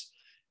purpose.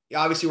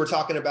 Obviously, we're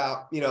talking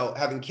about,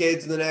 having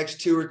kids in the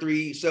next 2 or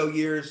 3 so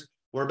years.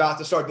 We're about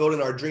to start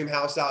building our dream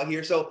house out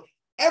here. So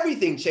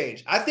everything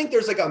changed. I think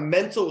there's like a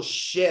mental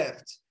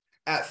shift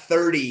at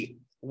 30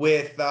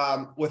 with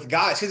guys,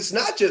 because it's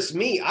not just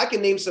me. I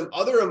can name some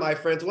other of my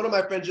friends. One of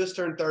my friends just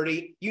turned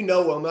 30. I'm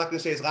not going to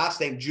say his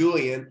last name,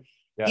 Julian.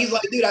 Yeah. He's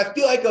like, dude, I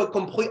feel like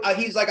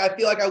I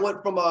feel like I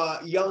went from a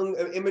young,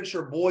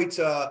 immature boy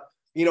to,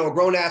 a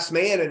grown-ass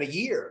man in a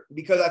year.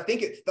 Because I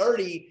think at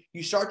 30,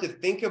 you start to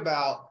think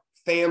about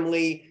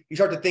family. You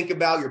start to think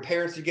about your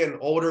parents are getting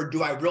older.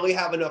 Do I really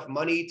have enough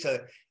money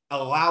to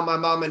allow my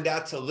mom and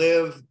dad to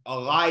live a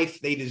life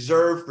they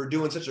deserve for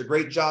doing such a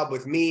great job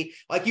with me?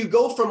 Like, you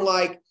go from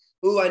like,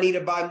 ooh, I need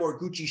to buy more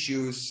Gucci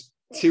shoes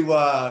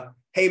to,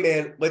 hey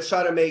man, let's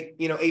try to make,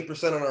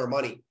 8% on our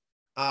money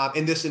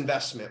in this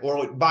investment,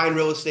 or buying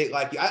real estate.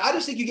 Like, I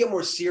just think you get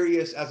more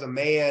serious as a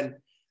man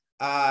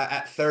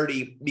at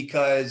 30,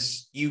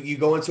 because you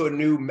go into a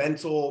new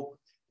mental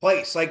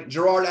place. Like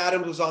Gerard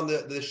Adams was on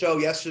the show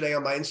yesterday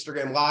on my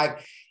Instagram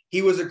Live.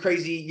 He was a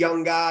crazy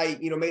young guy,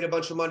 made a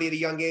bunch of money at a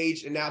young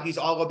age. And now he's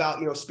all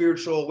about,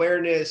 spiritual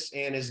awareness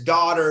and his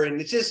daughter. And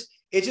it's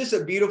just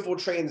a beautiful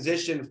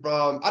transition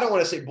from, I don't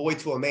want to say boy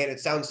to a man. It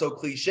sounds so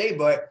cliche,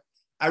 but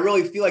I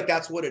really feel like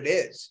that's what it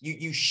is.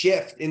 You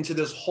shift into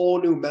this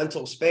whole new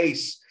mental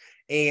space,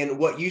 and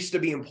what used to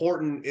be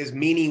important is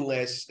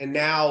meaningless. And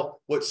now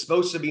what's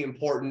supposed to be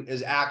important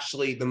is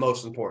actually the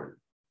most important.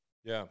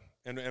 Yeah.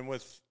 And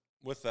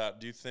with that,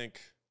 do you think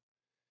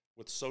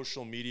with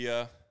social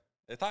media,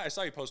 I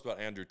saw you post about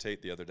Andrew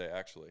Tate the other day,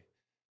 actually.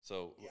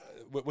 So yeah.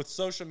 with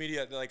social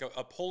media, like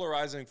a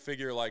polarizing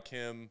figure like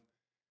him,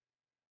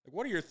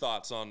 what are your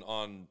thoughts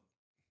on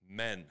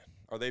men?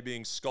 Are they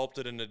being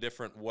sculpted in a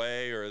different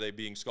way, or are they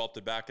being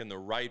sculpted back in the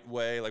right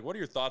way? Like, what are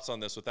your thoughts on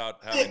this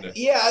without having to?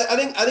 Yeah, I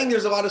think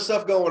there's a lot of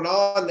stuff going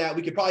on that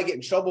we could probably get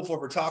in trouble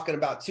for talking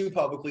about too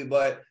publicly,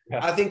 but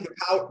yeah. I think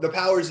the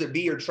powers that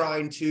be are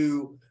trying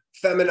to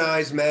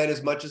feminize men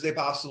as much as they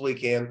possibly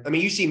can. I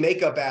mean, you see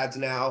makeup ads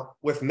now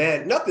with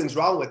men. Nothing's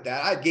wrong with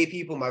that. I have gay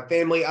people in my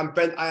family.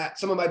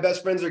 Some of my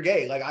best friends are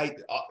gay. Like,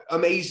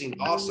 amazing,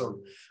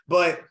 awesome.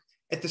 But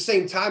at the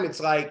same time, it's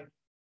like,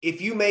 if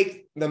you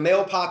make the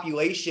male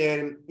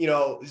population,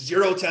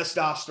 zero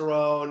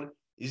testosterone,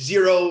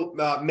 zero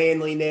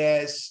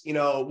manliness,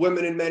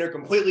 women and men are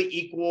completely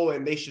equal,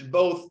 and they should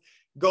both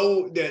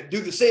go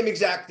do the same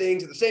exact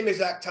things at the same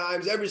exact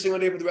times every single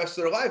day for the rest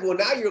of their life. Well,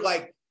 now you're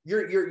like,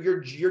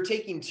 you're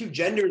taking two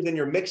genders and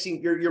you're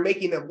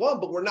making them one,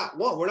 but we're not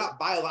one. We're not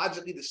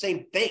biologically the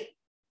same thing,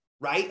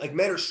 right? Like,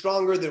 men are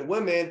stronger than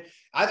women.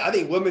 I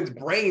think women's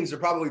brains are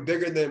probably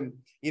bigger than,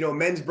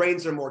 men's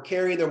brains are more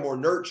caring, they're more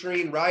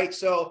nurturing, right?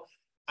 So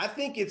I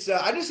think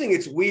I just think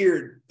it's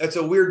weird. It's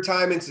a weird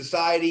time in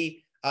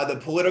society. The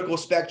political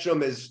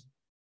spectrum is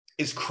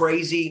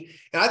crazy.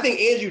 And I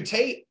think Andrew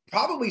Tate,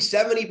 probably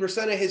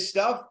 70% of his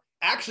stuff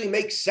actually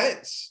makes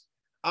sense.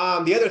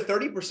 The other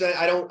 30%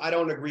 I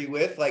don't agree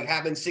with, like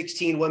having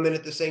 16 women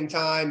at the same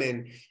time,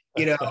 and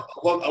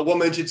a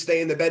woman should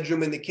stay in the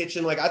bedroom in the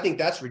kitchen. Like, I think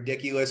that's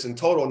ridiculous and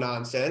total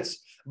nonsense.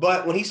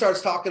 But when he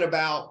starts talking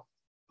about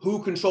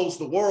who controls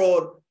the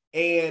world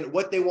and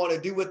what they want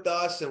to do with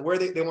us, and where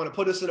they want to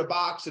put us in a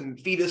box and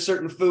feed us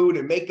certain food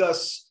and make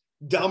us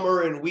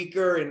dumber and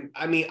weaker. And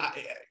I mean,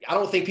 I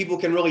don't think people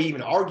can really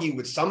even argue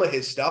with some of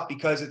his stuff,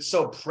 because it's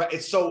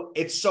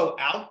so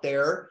out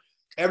there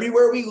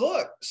everywhere we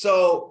look.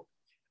 So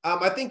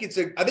I think it's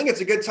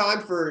a good time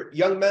for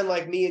young men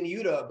like me and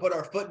you to put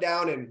our foot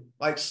down and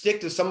like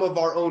stick to some of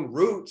our own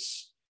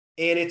roots.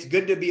 And it's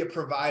good to be a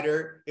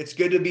provider. It's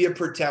good to be a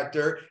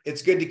protector.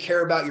 It's good to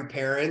care about your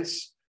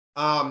parents.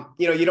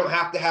 You don't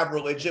have to have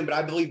religion, but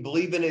I believe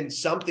believing in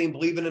something,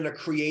 believing in a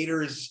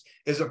creator is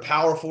a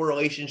powerful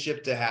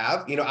relationship to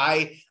have.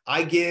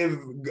 I give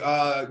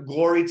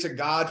glory to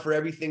God for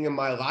everything in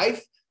my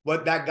life.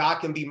 What that God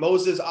can be,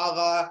 Moses,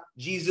 Allah,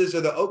 Jesus,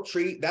 or the oak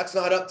tree, that's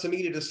not up to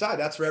me to decide.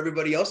 That's for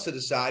everybody else to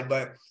decide.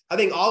 But I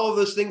think all of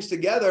those things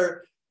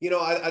together,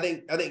 I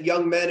think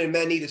young men and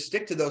men need to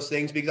stick to those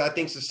things, because I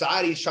think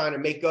society is trying to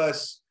make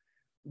us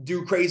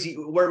do crazy,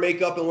 wear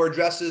makeup and wear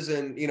dresses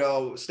and,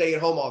 stay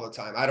at home all the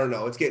time. I don't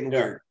know. It's getting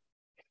weird.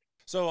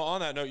 So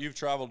on that note, you've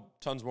traveled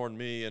tons more than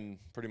me and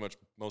pretty much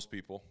most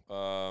people.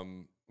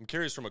 I'm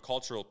curious, from a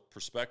cultural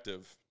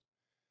perspective,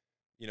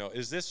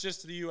 is this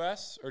just the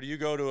U.S., or do you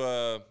go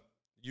to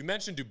You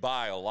mentioned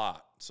Dubai a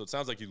lot, so it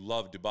sounds like you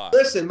love Dubai.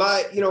 Listen,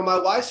 my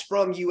wife's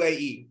from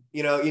UAE,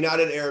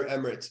 United Arab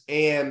Emirates,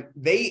 and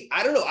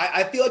I don't know,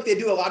 I feel like they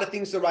do a lot of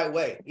things the right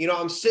way.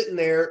 I'm sitting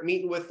there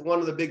meeting with one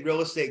of the big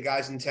real estate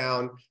guys in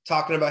town,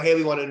 talking about, hey,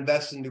 we want to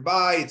invest in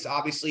Dubai. It's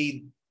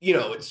obviously,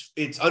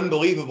 it's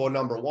unbelievable,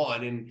 number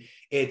one, and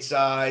it's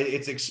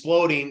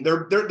exploding.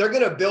 They're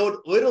going to build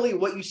literally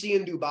what you see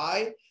in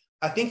Dubai.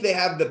 I think they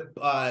have the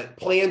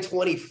Plan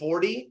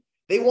 2040.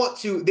 They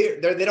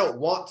don't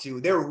want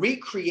to. They're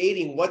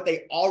recreating what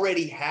they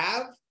already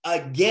have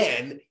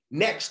again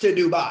next to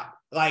Dubai,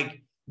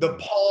 like the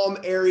Palm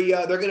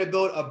area. They're going to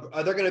build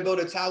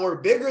a tower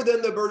bigger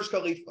than the Burj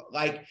Khalifa.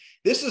 Like,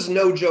 this is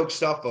no joke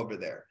stuff over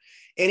there.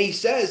 And he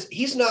says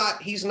he's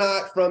not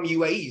from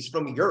UAE, he's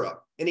from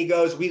Europe. And he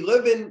goes, we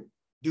live in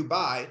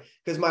Dubai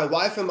because my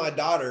wife and my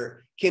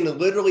daughter can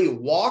literally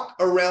walk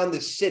around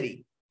the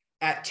city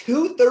at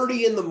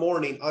 2:30 in the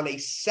morning on a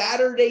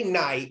Saturday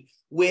night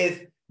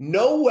with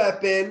no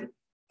weapon.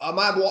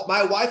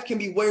 My wife can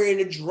be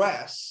wearing a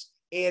dress,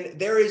 and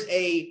there is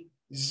a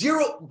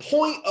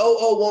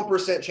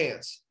 0.001%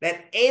 chance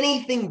that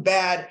anything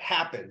bad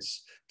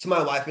happens to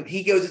my wife. And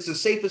he goes, it's the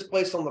safest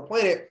place on the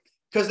planet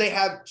because they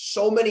have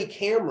so many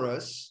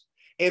cameras,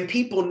 and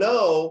people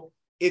know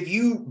if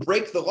you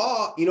break the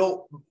law,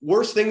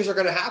 worse things are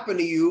going to happen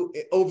to you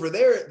over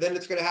there than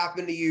it's going to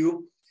happen to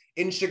you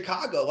in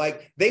Chicago.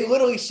 Like, they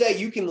literally say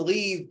you can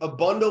leave a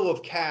bundle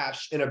of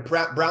cash in a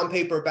brown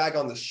paper bag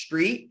on the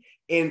street,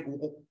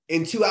 and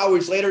in 2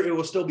 hours later, it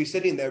will still be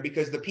sitting there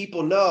because the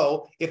people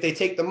know if they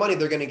take the money,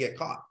 they're going to get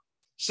caught.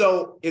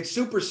 So it's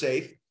super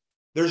safe.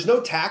 There's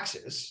no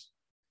taxes.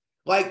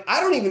 Like,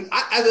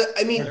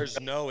 there's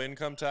no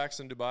income tax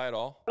in Dubai at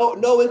all.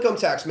 No income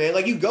tax, man.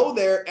 Like, you go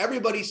there,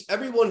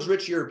 everyone's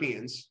rich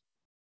Europeans,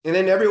 and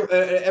then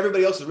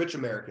everybody else is rich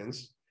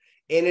Americans.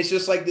 And it's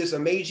just like this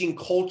amazing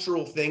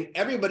cultural thing.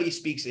 Everybody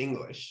speaks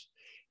English.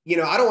 I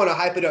don't want to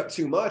hype it up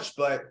too much,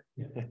 but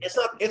it's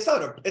not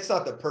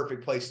the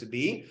perfect place to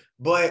be.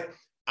 But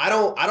I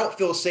don't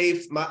feel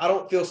safe. I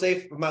don't feel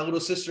safe if my little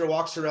sister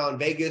walks around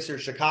Vegas or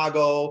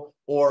Chicago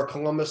or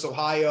Columbus,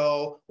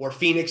 Ohio, or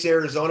Phoenix,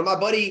 Arizona. My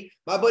buddy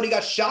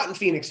got shot in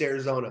Phoenix,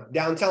 Arizona,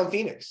 downtown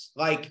Phoenix.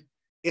 Like,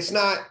 it's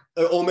not,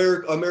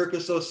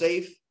 America's so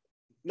safe.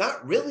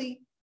 Not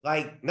really.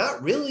 Like,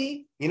 not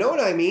really. You know what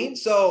I mean?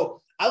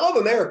 So I love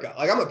America.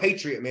 Like, I'm a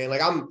patriot, man.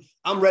 Like, I'm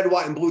red,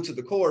 white, and blue to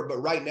the core.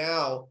 But right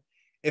now,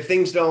 if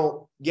things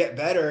don't get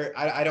better,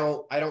 I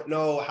don't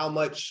know how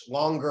much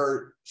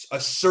longer a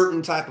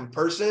certain type of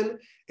person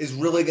is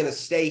really going to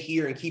stay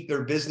here and keep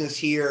their business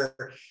here.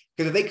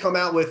 Because if they come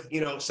out with,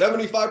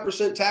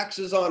 75%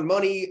 taxes on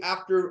money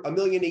after $1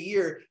 million a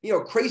year,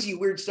 crazy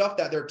weird stuff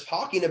that they're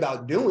talking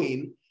about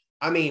doing.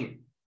 I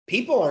mean,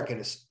 people aren't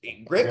going to.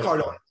 Grant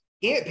Cardone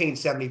can't pay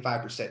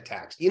 75%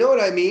 tax. You know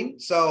what I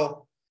mean?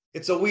 So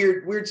it's a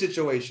weird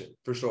situation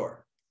for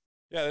sure.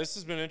 Yeah, this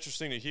has been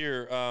interesting to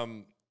hear.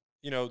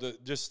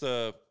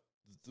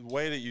 The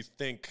way that you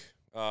think,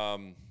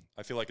 I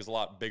feel like is a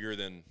lot bigger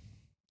than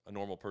a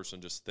normal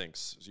person just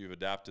thinks. So you've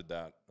adapted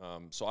that.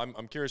 So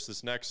I'm curious,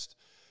 this next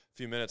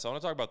few minutes, I want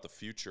to talk about the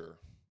future,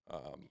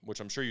 which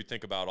I'm sure you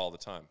think about all the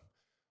time.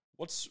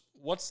 What's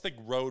the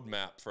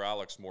roadmap for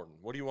Alex Morton?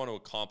 What do you want to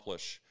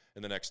accomplish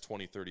in the next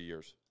 20, 30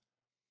 years?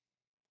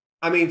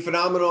 I mean,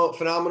 phenomenal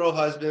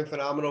husband,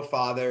 phenomenal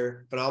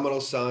father,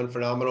 phenomenal son,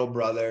 phenomenal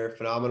brother,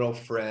 phenomenal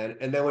friend.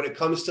 And then when it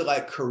comes to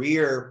like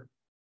career,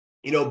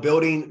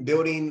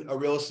 building a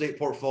real estate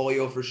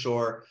portfolio for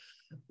sure.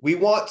 We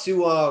want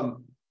to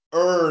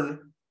earn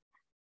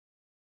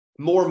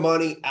more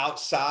money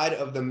outside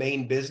of the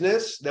main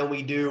business than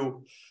we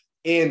do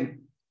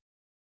in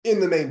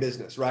the main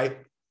business, right?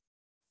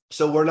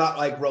 So we're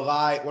not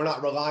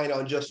relying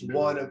on just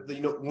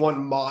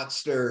one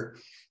monster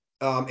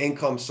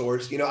income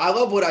source. I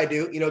love what I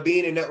do.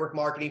 Being in network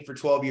marketing for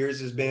 12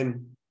 years has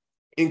been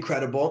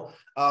incredible.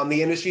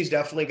 The industry's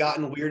definitely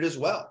gotten weird as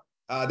well.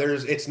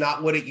 It's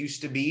not what it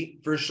used to be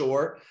for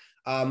sure.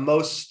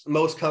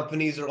 Most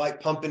companies are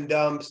like pump and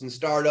dumps and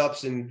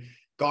startups and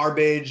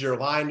garbage, or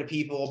lying to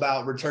people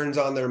about returns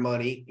on their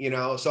money.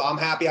 So I'm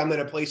happy I'm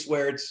in a place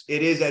where it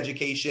is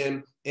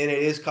education and it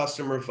is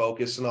customer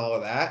focused and all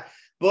of that.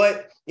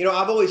 But,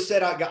 I've always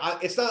said,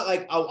 it's not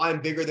like,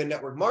 I'm bigger than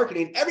network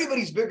marketing.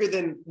 Everybody's bigger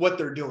than what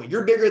they're doing.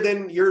 You're bigger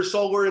than your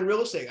solar and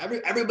real estate.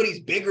 Everybody's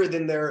bigger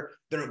than their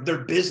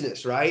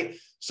business, right?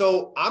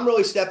 So I'm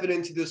really stepping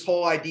into this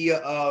whole idea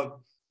of,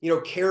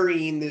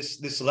 carrying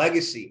this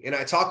legacy. And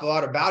I talk a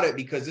lot about it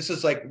because this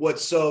is like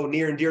what's so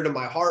near and dear to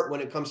my heart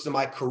when it comes to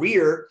my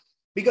career,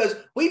 because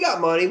we got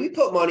money, we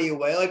put money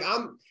away. Like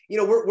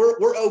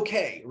we're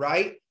okay,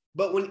 right?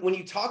 But when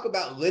you talk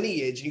about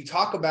lineage, and you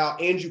talk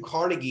about Andrew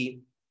Carnegie,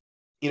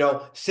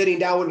 sitting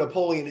down with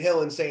Napoleon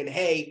Hill and saying,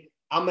 hey,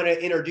 I'm going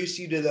to introduce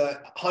you to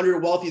the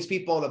 100 wealthiest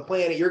people on the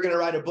planet. You're going to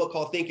write a book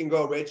called Think and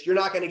Grow Rich. You're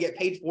not going to get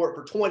paid for it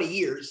for 20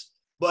 years,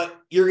 but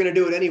you're going to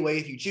do it anyway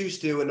if you choose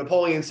to. And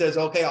Napoleon says,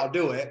 okay, I'll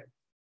do it.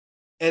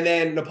 And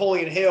then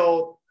Napoleon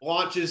Hill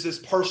launches this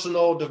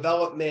personal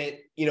development,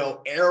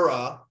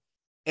 era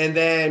And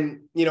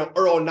then,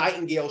 Earl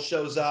Nightingale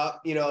shows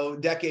up,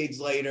 decades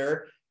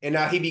later, and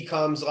now he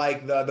becomes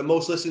like the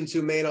most listened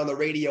to man on the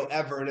radio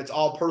ever. And it's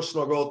all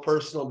personal growth,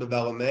 personal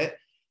development.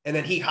 And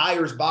then he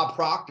hires Bob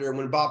Proctor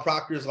when Bob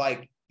Proctor's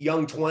like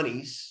young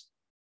 20s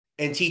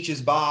and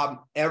teaches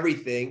Bob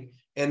everything.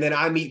 And then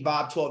I meet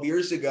Bob 12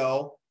 years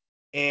ago.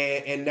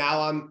 And now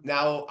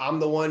I'm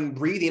the one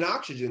breathing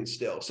oxygen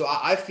still. So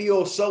I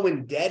feel so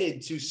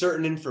indebted to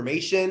certain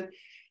information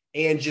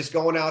and just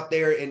going out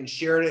there and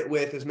sharing it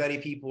with as many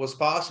people as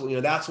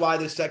possible. That's why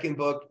the second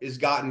book is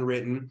gotten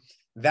written.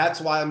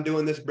 That's why I'm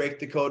doing this Break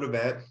the Code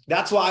event.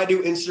 That's why I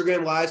do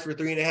Instagram lives for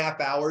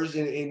 3.5 hours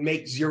and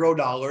make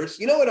 $0.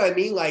 You know what I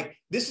mean? Like,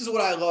 this is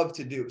what I love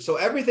to do. So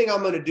everything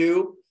I'm going to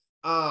do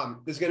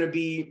is going to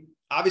be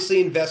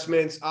obviously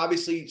investments,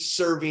 obviously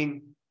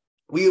serving.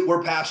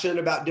 We're passionate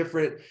about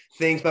different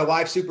things. My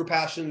wife's super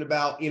passionate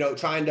about,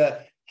 trying to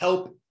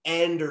help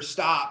end or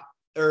stop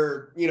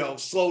or,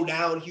 slow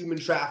down human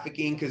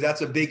trafficking, because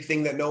that's a big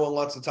thing that no one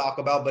wants to talk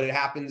about, but it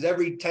happens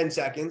every 10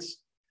 seconds.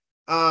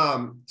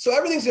 So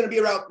everything's going to be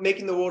around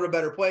making the world a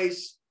better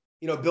place,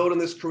 building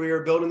this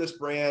career, building this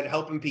brand,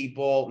 helping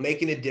people,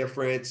 making a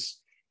difference.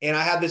 And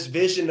I have this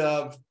vision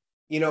of,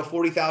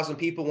 40,000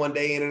 people one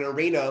day in an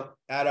arena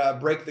at a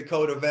Break the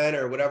Code event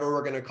or whatever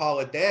we're going to call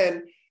it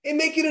then. And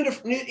making it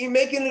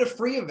a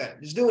free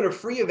event, just doing a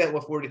free event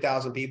with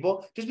 40,000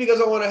 people, just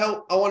because I want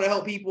to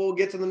help people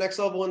get to the next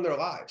level in their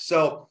lives.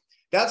 So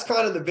that's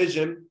kind of the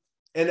vision.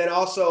 And then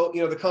also,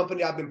 the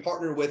company I've been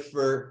partnered with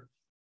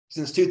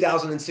since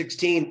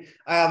 2016,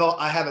 I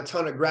have a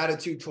ton of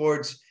gratitude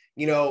towards,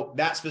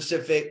 that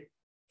specific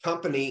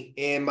company.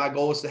 And my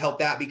goal is to help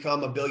that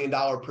become $1 billion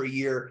per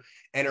year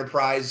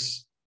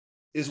enterprise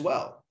as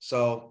well.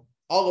 So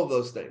all of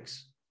those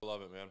things. I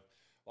love it, man.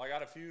 Well, I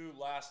got a few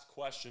last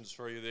questions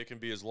for you. They can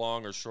be as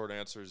long or short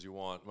answers you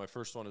want. My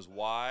first one is,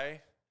 why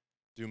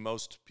do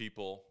most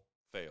people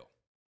fail?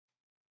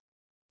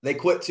 They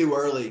quit too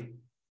early.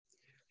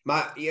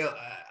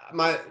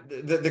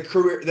 The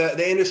career,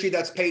 the industry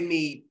that's paid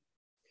me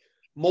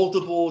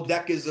multiple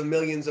decades of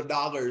millions of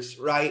dollars,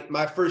 right?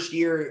 My first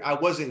year, I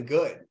wasn't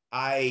good.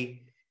 I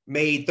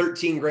made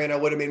 13 grand. I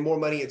would have made more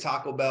money at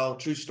Taco Bell.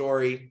 True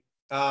story.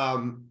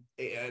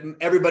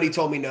 Everybody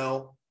told me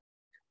no.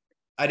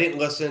 I didn't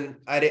listen.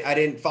 I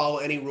didn't follow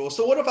any rules.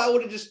 So what if I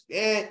would have just,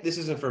 this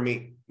isn't for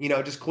me,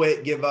 just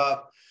quit, give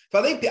up. So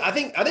I think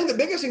the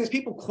biggest thing is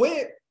people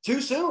quit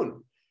too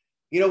soon.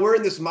 We're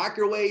in this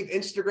microwave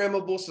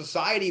Instagrammable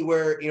society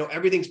where,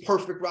 everything's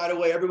perfect right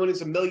away. Everyone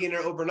is a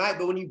millionaire overnight.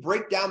 But when you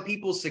break down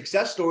people's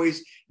success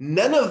stories,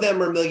 none of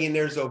them are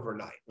millionaires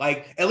overnight.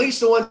 Like, at least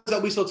the ones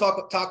that we still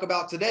talk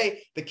about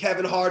today, the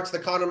Kevin Harts, the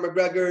Conor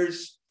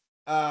McGregors,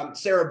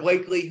 Sarah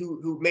Blakely,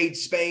 who made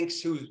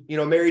Spanx, who's,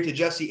 married to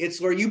Jesse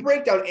Itzler. You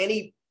break down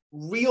any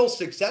real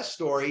success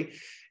story,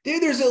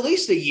 dude, there's at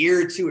least a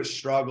year or two of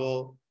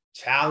struggle,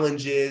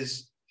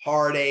 challenges,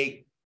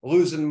 heartache,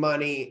 losing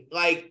money.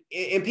 Like,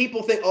 and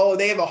people think, oh,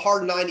 they have a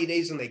hard 90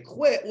 days and they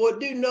quit. Well,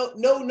 dude,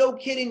 no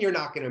kidding. You're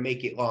not going to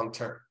make it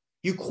long-term.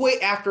 You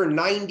quit after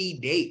 90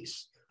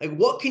 days. Like,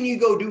 what can you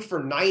go do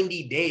for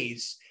 90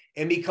 days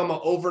and become an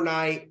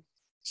overnight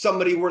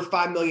somebody worth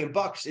 $5 million?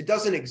 It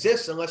doesn't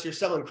exist unless you're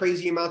selling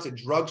crazy amounts of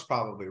drugs,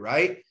 probably,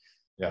 right?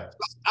 Yeah.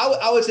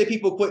 I would say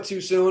people quit too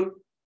soon,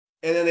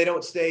 and then they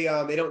don't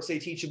stay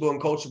teachable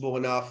and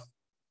coachable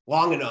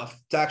long enough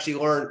to actually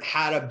learn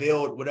how to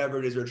build whatever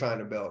it is they're trying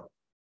to build.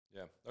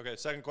 Yeah. Okay.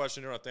 Second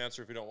question. You don't have to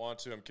answer if you don't want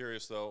to. I'm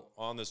curious though,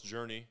 on this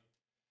journey,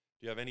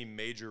 do you have any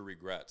major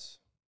regrets?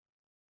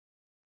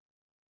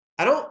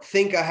 I don't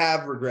think I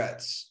have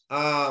regrets.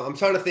 I'm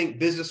trying to think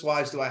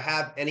business-wise. Do I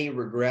have any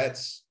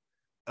regrets?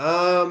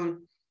 The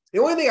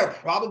only thing I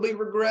probably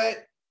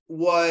regret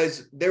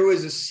was there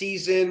was a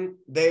season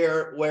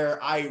there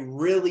where I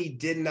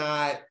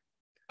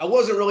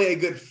wasn't really a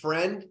good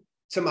friend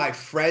to my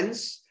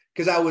friends,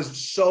 because I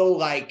was so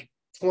like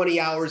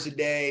 20 hours a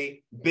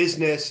day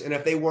business. And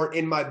if they weren't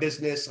in my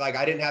business, like,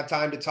 I didn't have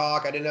time to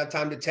talk. I didn't have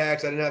time to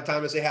text. I didn't have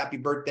time to say happy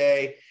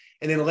birthday.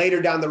 And then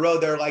later down the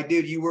road, they're like,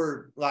 dude, you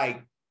were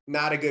like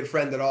not a good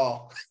friend at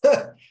all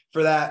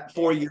for that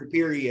 4-year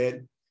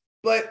period.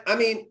 But I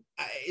mean,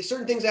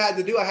 certain things I had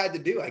to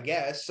do, I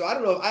guess. So I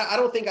don't know. I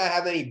don't think I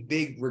have any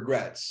big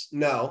regrets.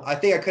 No, I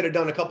think I could have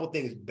done a couple of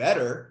things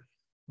better,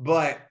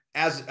 but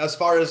as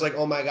far as like,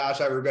 oh my gosh,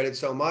 I regret it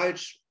so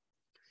much.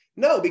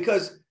 No,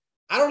 because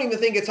I don't even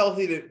think it's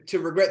healthy to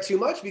regret too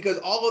much, because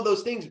all of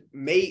those things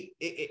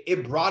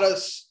it brought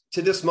us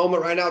to this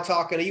moment right now,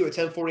 talking to you at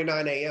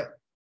 10:49 a.m.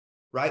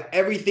 Right?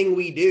 Everything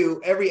we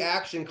do, every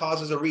action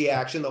causes a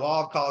reaction, the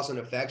law of cause and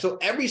effect. So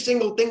every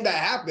single thing that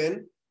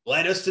happened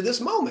led us to this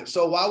moment.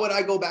 So why would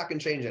I go back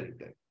and change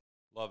anything?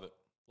 Love it.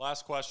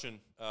 Last question.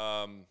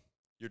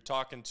 You're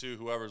talking to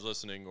whoever's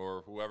listening,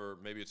 or whoever,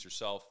 maybe it's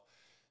yourself.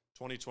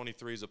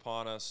 2023 is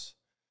upon us.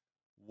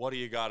 What do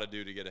you got to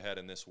do to get ahead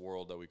in this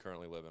world that we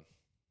currently live in?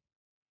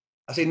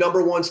 I say,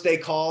 number one, stay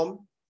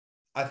calm.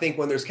 I think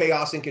when there's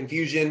chaos and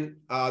confusion,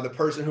 the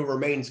person who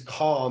remains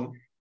calm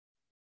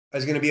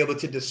is going to be able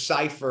to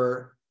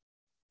decipher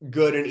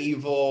good and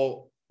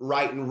evil,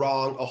 right and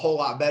wrong a whole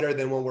lot better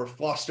than when we're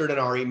flustered and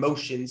our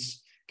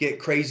emotions get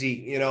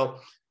crazy. You know,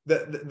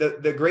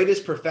 the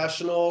greatest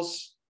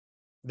professionals,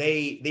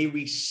 they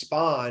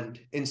respond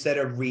instead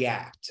of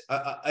react.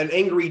 An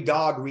angry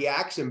dog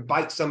reacts and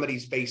bites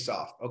somebody's face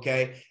off.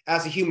 Okay.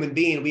 As a human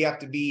being, we have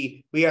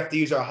to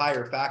use our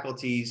higher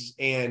faculties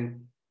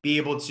and be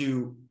able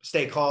to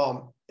stay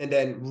calm and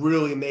then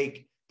really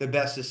make the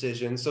best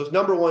decision. So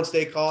number one,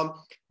 stay calm.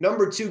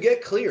 Number two,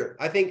 get clear.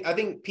 I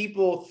think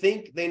people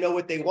think they know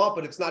what they want,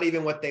 but it's not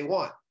even what they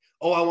want.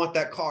 Oh, I want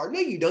that car. No,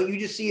 you don't. You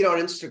just see it on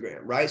Instagram,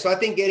 right? So I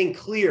think getting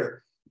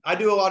clear. I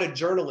do a lot of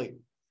journaling.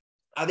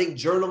 I think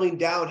journaling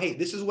down, hey,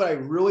 this is what I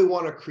really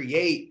want to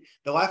create.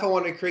 The life I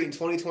want to create in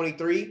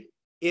 2023,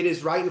 it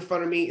is right in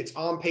front of me. It's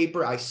on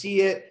paper. I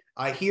see it.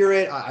 I hear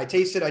it. I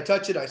taste it. I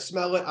touch it. I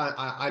smell it.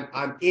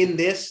 I'm in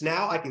this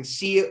now. I can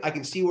see it. I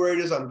can see where it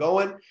is I'm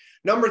going.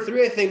 Number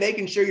three, I think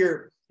making sure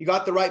you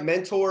got the right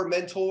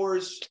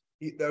mentors,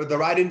 the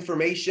right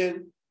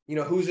information, you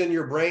know, who's in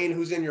your brain,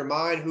 who's in your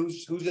mind,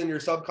 who's in your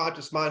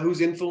subconscious mind,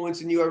 who's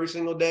influencing you every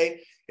single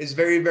day is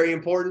very, very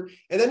important.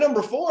 And then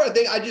number four, I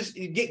think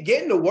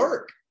get into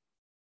work.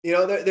 You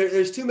know,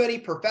 there's too many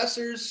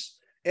professors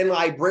and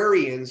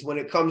librarians when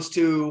it comes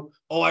to,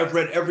 oh, I've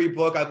read every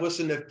book. I've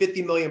listened to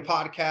 50 million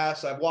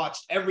podcasts. I've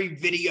watched every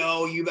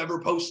video you've ever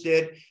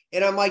posted.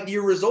 And I'm like,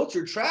 your results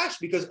are trash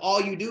because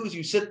all you do is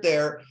you sit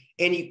there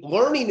and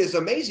learning is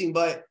amazing,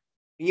 but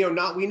we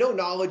know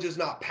knowledge is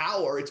not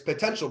power. It's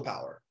potential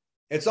power.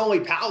 It's only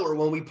power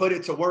when we put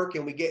it to work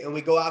and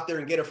we go out there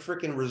and get a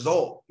freaking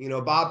result. You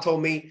know, Bob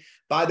told me,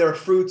 by their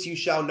fruits you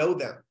shall know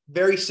them.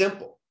 Very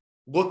simple.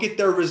 Look at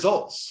their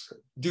results.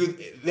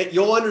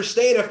 You'll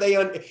understand if they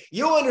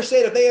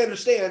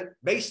understand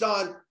based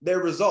on their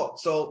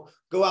results. So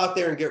go out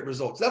there and get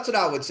results. That's what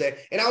I would say.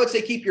 And I would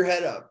say keep your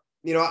head up.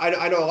 You know,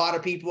 I know a lot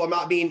of people. I'm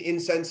not being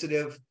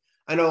insensitive.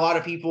 I know a lot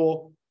of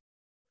people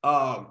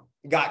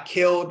got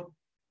killed,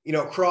 you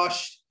know,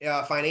 crushed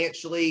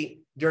financially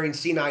during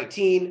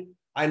C-19.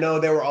 I know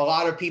there were a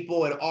lot of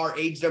people in our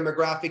age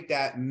demographic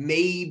that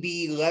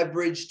maybe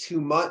leveraged too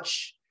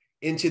much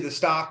into the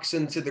stocks,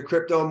 into the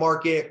crypto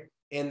market,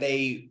 and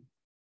they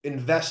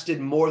invested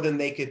more than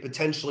they could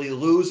potentially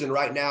lose. And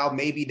right now,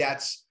 maybe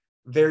that's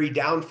very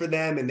down for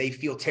them and they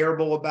feel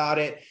terrible about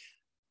it.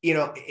 You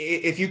know,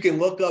 if you can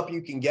look up,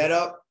 you can get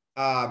up.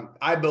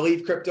 I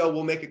believe crypto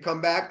will make a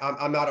comeback.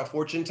 I'm not a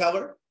fortune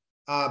teller,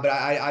 but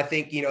I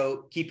think, you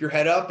know, keep your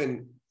head up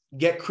and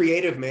get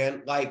creative,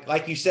 man.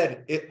 Like you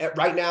said,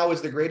 right now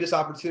is the greatest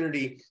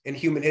opportunity in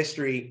human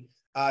history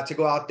to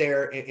go out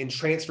there and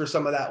transfer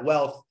some of that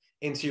wealth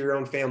into your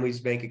own family's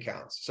bank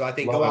accounts. So I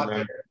think go out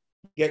there,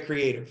 get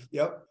creative.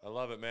 Yep. I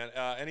love it, man.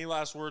 Any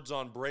last words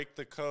on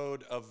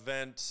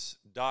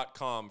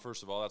breakthecodeevent.com?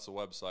 First of all, that's the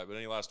website, but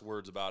any last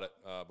words about it?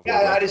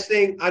 Yeah, I just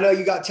think, I know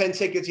you got 10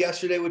 tickets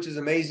yesterday, which is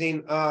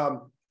amazing. I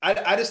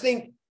just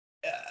think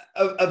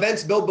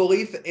events build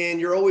belief,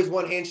 and you're always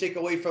one handshake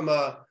away from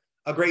a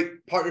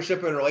great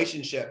partnership and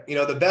relationship. You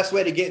know, the best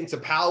way to get into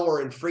power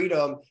and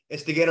freedom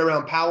is to get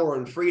around power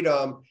and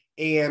freedom.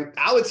 And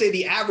I would say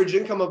the average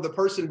income of the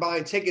person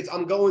buying tickets,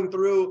 I'm going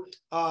through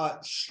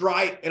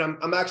Stripe, and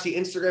I'm actually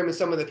Instagramming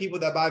some of the people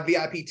that buy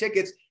VIP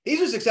tickets.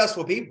 These are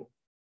successful people.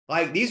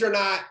 Like, these are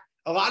not,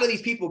 a lot of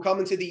these people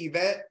coming to the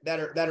event that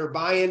are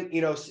buying,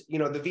 you know,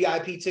 the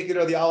VIP ticket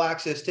or the all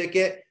access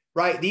ticket,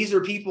 right? These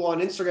are people on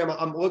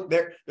Instagram.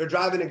 They're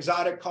driving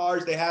exotic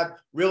cars. They have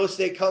real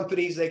estate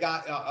companies. They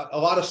got a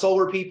lot of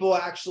solar people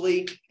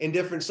actually in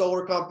different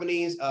solar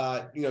companies,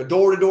 you know,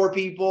 door-to-door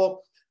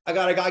people. I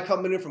got a guy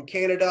coming in from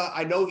Canada.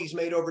 I know he's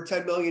made over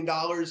 $10 million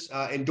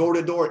in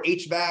door-to-door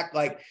HVAC.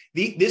 Like,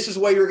 this is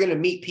where you're going to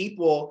meet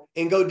people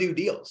and go do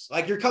deals.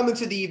 Like, you're coming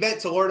to the event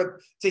to learn,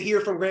 to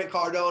hear from Grant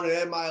Cardone and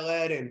Ed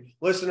Milet and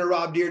listen to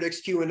Rob Dyrdek's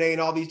Q&A and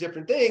all these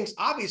different things,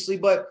 obviously,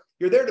 but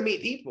you're there to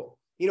meet people.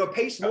 You know,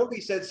 Pace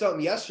Morby said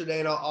something yesterday,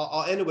 and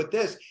I'll end it with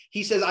this.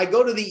 He says, I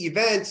go to the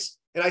events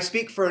and I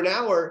speak for an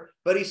hour,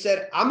 but he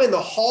said, I'm in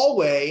the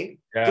hallway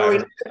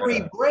during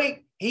every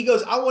break. He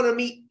goes, I want to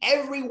meet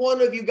every one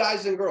of you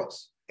guys and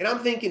girls. And I'm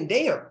thinking,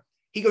 damn.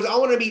 He goes, I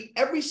want to meet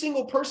every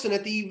single person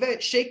at the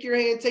event, shake your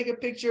hand, take a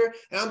picture.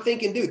 And I'm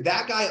thinking, dude,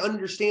 that guy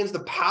understands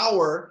the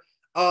power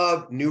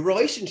of new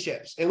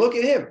relationships. And look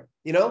at him,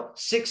 you know,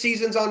 6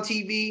 seasons on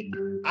TV.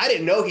 I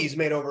didn't know he's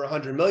made over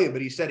 100 million,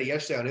 but he said it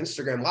yesterday on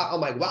Instagram. I'm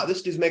like, wow,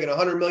 this dude's making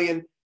 100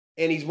 million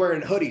and he's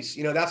wearing hoodies.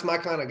 You know, that's my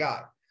kind of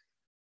guy.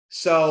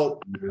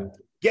 So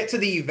get to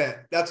the event.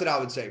 That's what I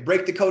would say.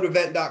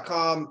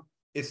 Breakthecodeevent.com.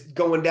 It's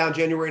going down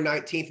January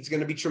 19th. It's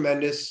going to be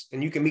tremendous.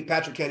 And you can meet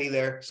Patrick Kenney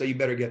there. So you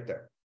better get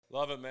there.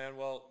 Love it, man.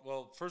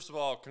 Well, first of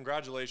all,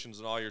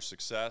 congratulations on all your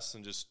success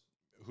and just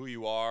who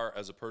you are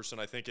as a person.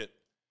 I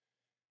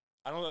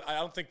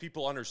don't think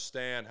people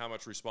understand how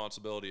much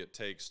responsibility it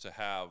takes to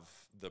have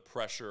the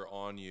pressure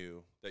on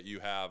you that you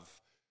have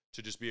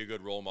to just be a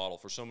good role model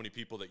for so many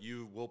people that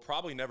you will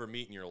probably never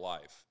meet in your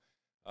life.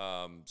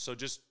 So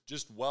just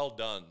well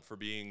done for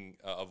being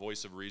a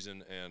voice of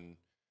reason. And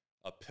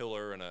a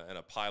pillar and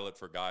a pilot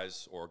for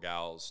guys or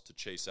gals to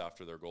chase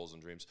after their goals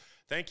and dreams.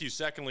 Thank you,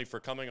 secondly, for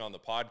coming on the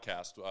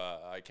podcast.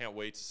 I can't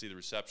wait to see the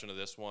reception of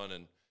this one,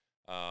 and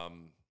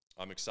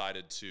I'm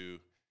excited to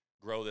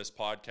grow this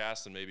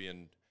podcast, and maybe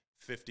in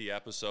 50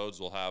 episodes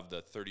we'll have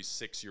the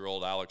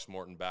 36-year-old Alex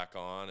Morton back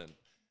on and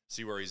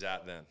see where he's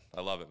at then.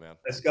 I love it, man.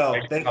 Let's go.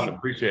 Thank you.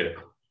 Appreciate it.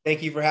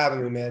 Thank you for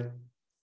having me, man.